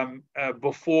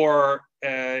 Before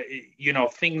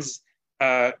things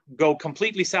go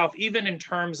completely south, even in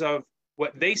terms of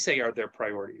what they say are their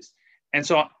priorities. And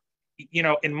so,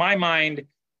 in my mind,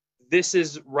 this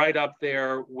is right up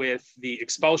there with the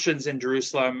expulsions in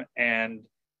Jerusalem and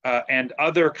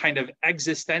other kind of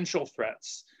existential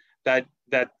threats that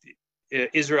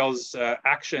Israel's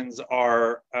actions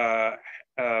are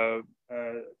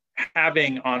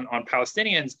having on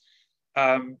Palestinians.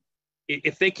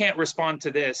 If they can't respond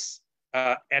to this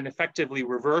and effectively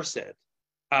reverse it,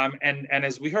 and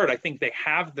as we heard, I think they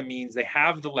have the means, they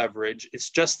have the leverage. It's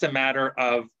just a matter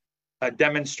of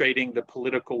demonstrating the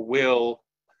political will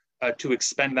to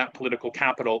expend that political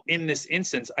capital. In this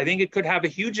instance, I think it could have a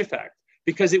huge effect,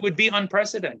 because it would be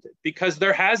unprecedented, because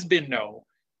there has been no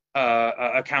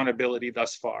accountability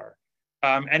thus far.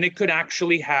 And it could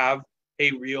actually have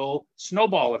a real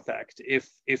snowball effect if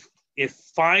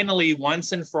finally,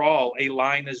 once and for all, a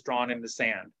line is drawn in the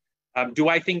sand. Do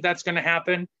I think that's going to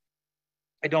happen?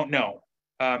 I don't know.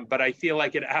 But I feel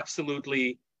like it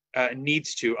absolutely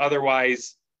needs to.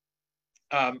 Otherwise,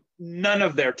 none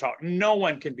of their talk, no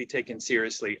one can be taken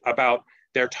seriously about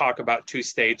their talk about two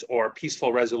states or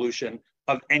peaceful resolution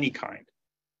of any kind.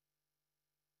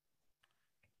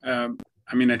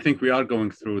 I mean, I think we are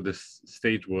going through this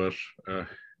stage where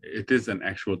it is an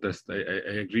actual test. I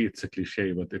agree it's a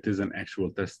cliche, but it is an actual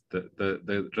test.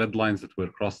 The red lines that were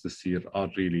crossed this year are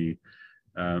really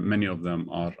Many of them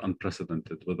are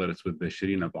unprecedented, whether it's with the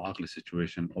Shireen Abu Akleh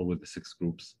situation or with the 6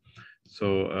 groups.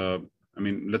 So, I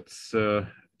mean, let's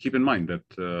keep in mind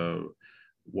that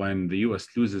when the US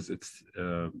loses its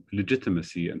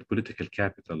legitimacy and political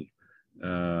capital,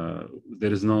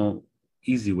 there is no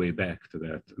easy way back to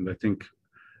that. And I think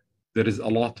there is a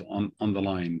lot on the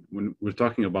line. When we're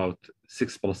talking about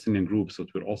 6 Palestinian groups, but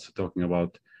we're also talking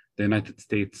about the United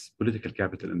States political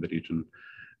capital in the region.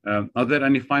 Are there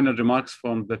any final remarks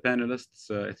from the panelists?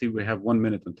 I think we have 1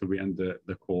 minute until we end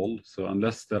the call. So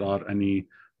unless there are any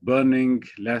burning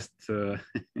last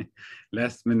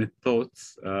minute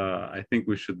thoughts, I think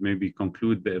we should maybe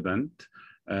conclude the event.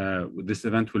 This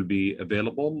event will be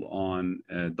available on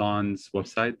Dawn's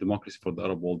website, Democracy for the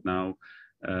Arab World Now,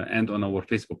 and on our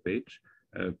Facebook page.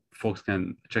 Folks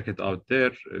can check it out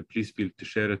there. Please feel to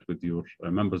share it with your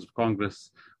members of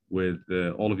Congress, with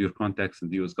all of your contacts in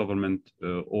the US government,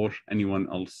 or anyone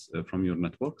else from your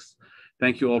networks.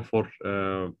 Thank you all for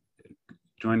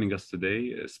joining us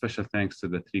today. Special thanks to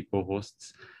the 3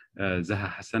 co-hosts, Zaha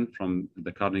Hassan from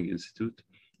the Carnegie Institute,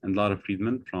 and Lara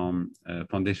Friedman from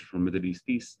Foundation for Middle East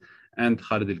Peace, and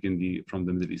Khalid El-Gindi from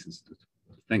the Middle East Institute.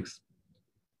 Thanks.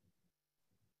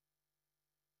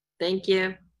 Thank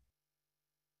you.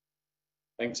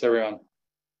 Thanks, everyone.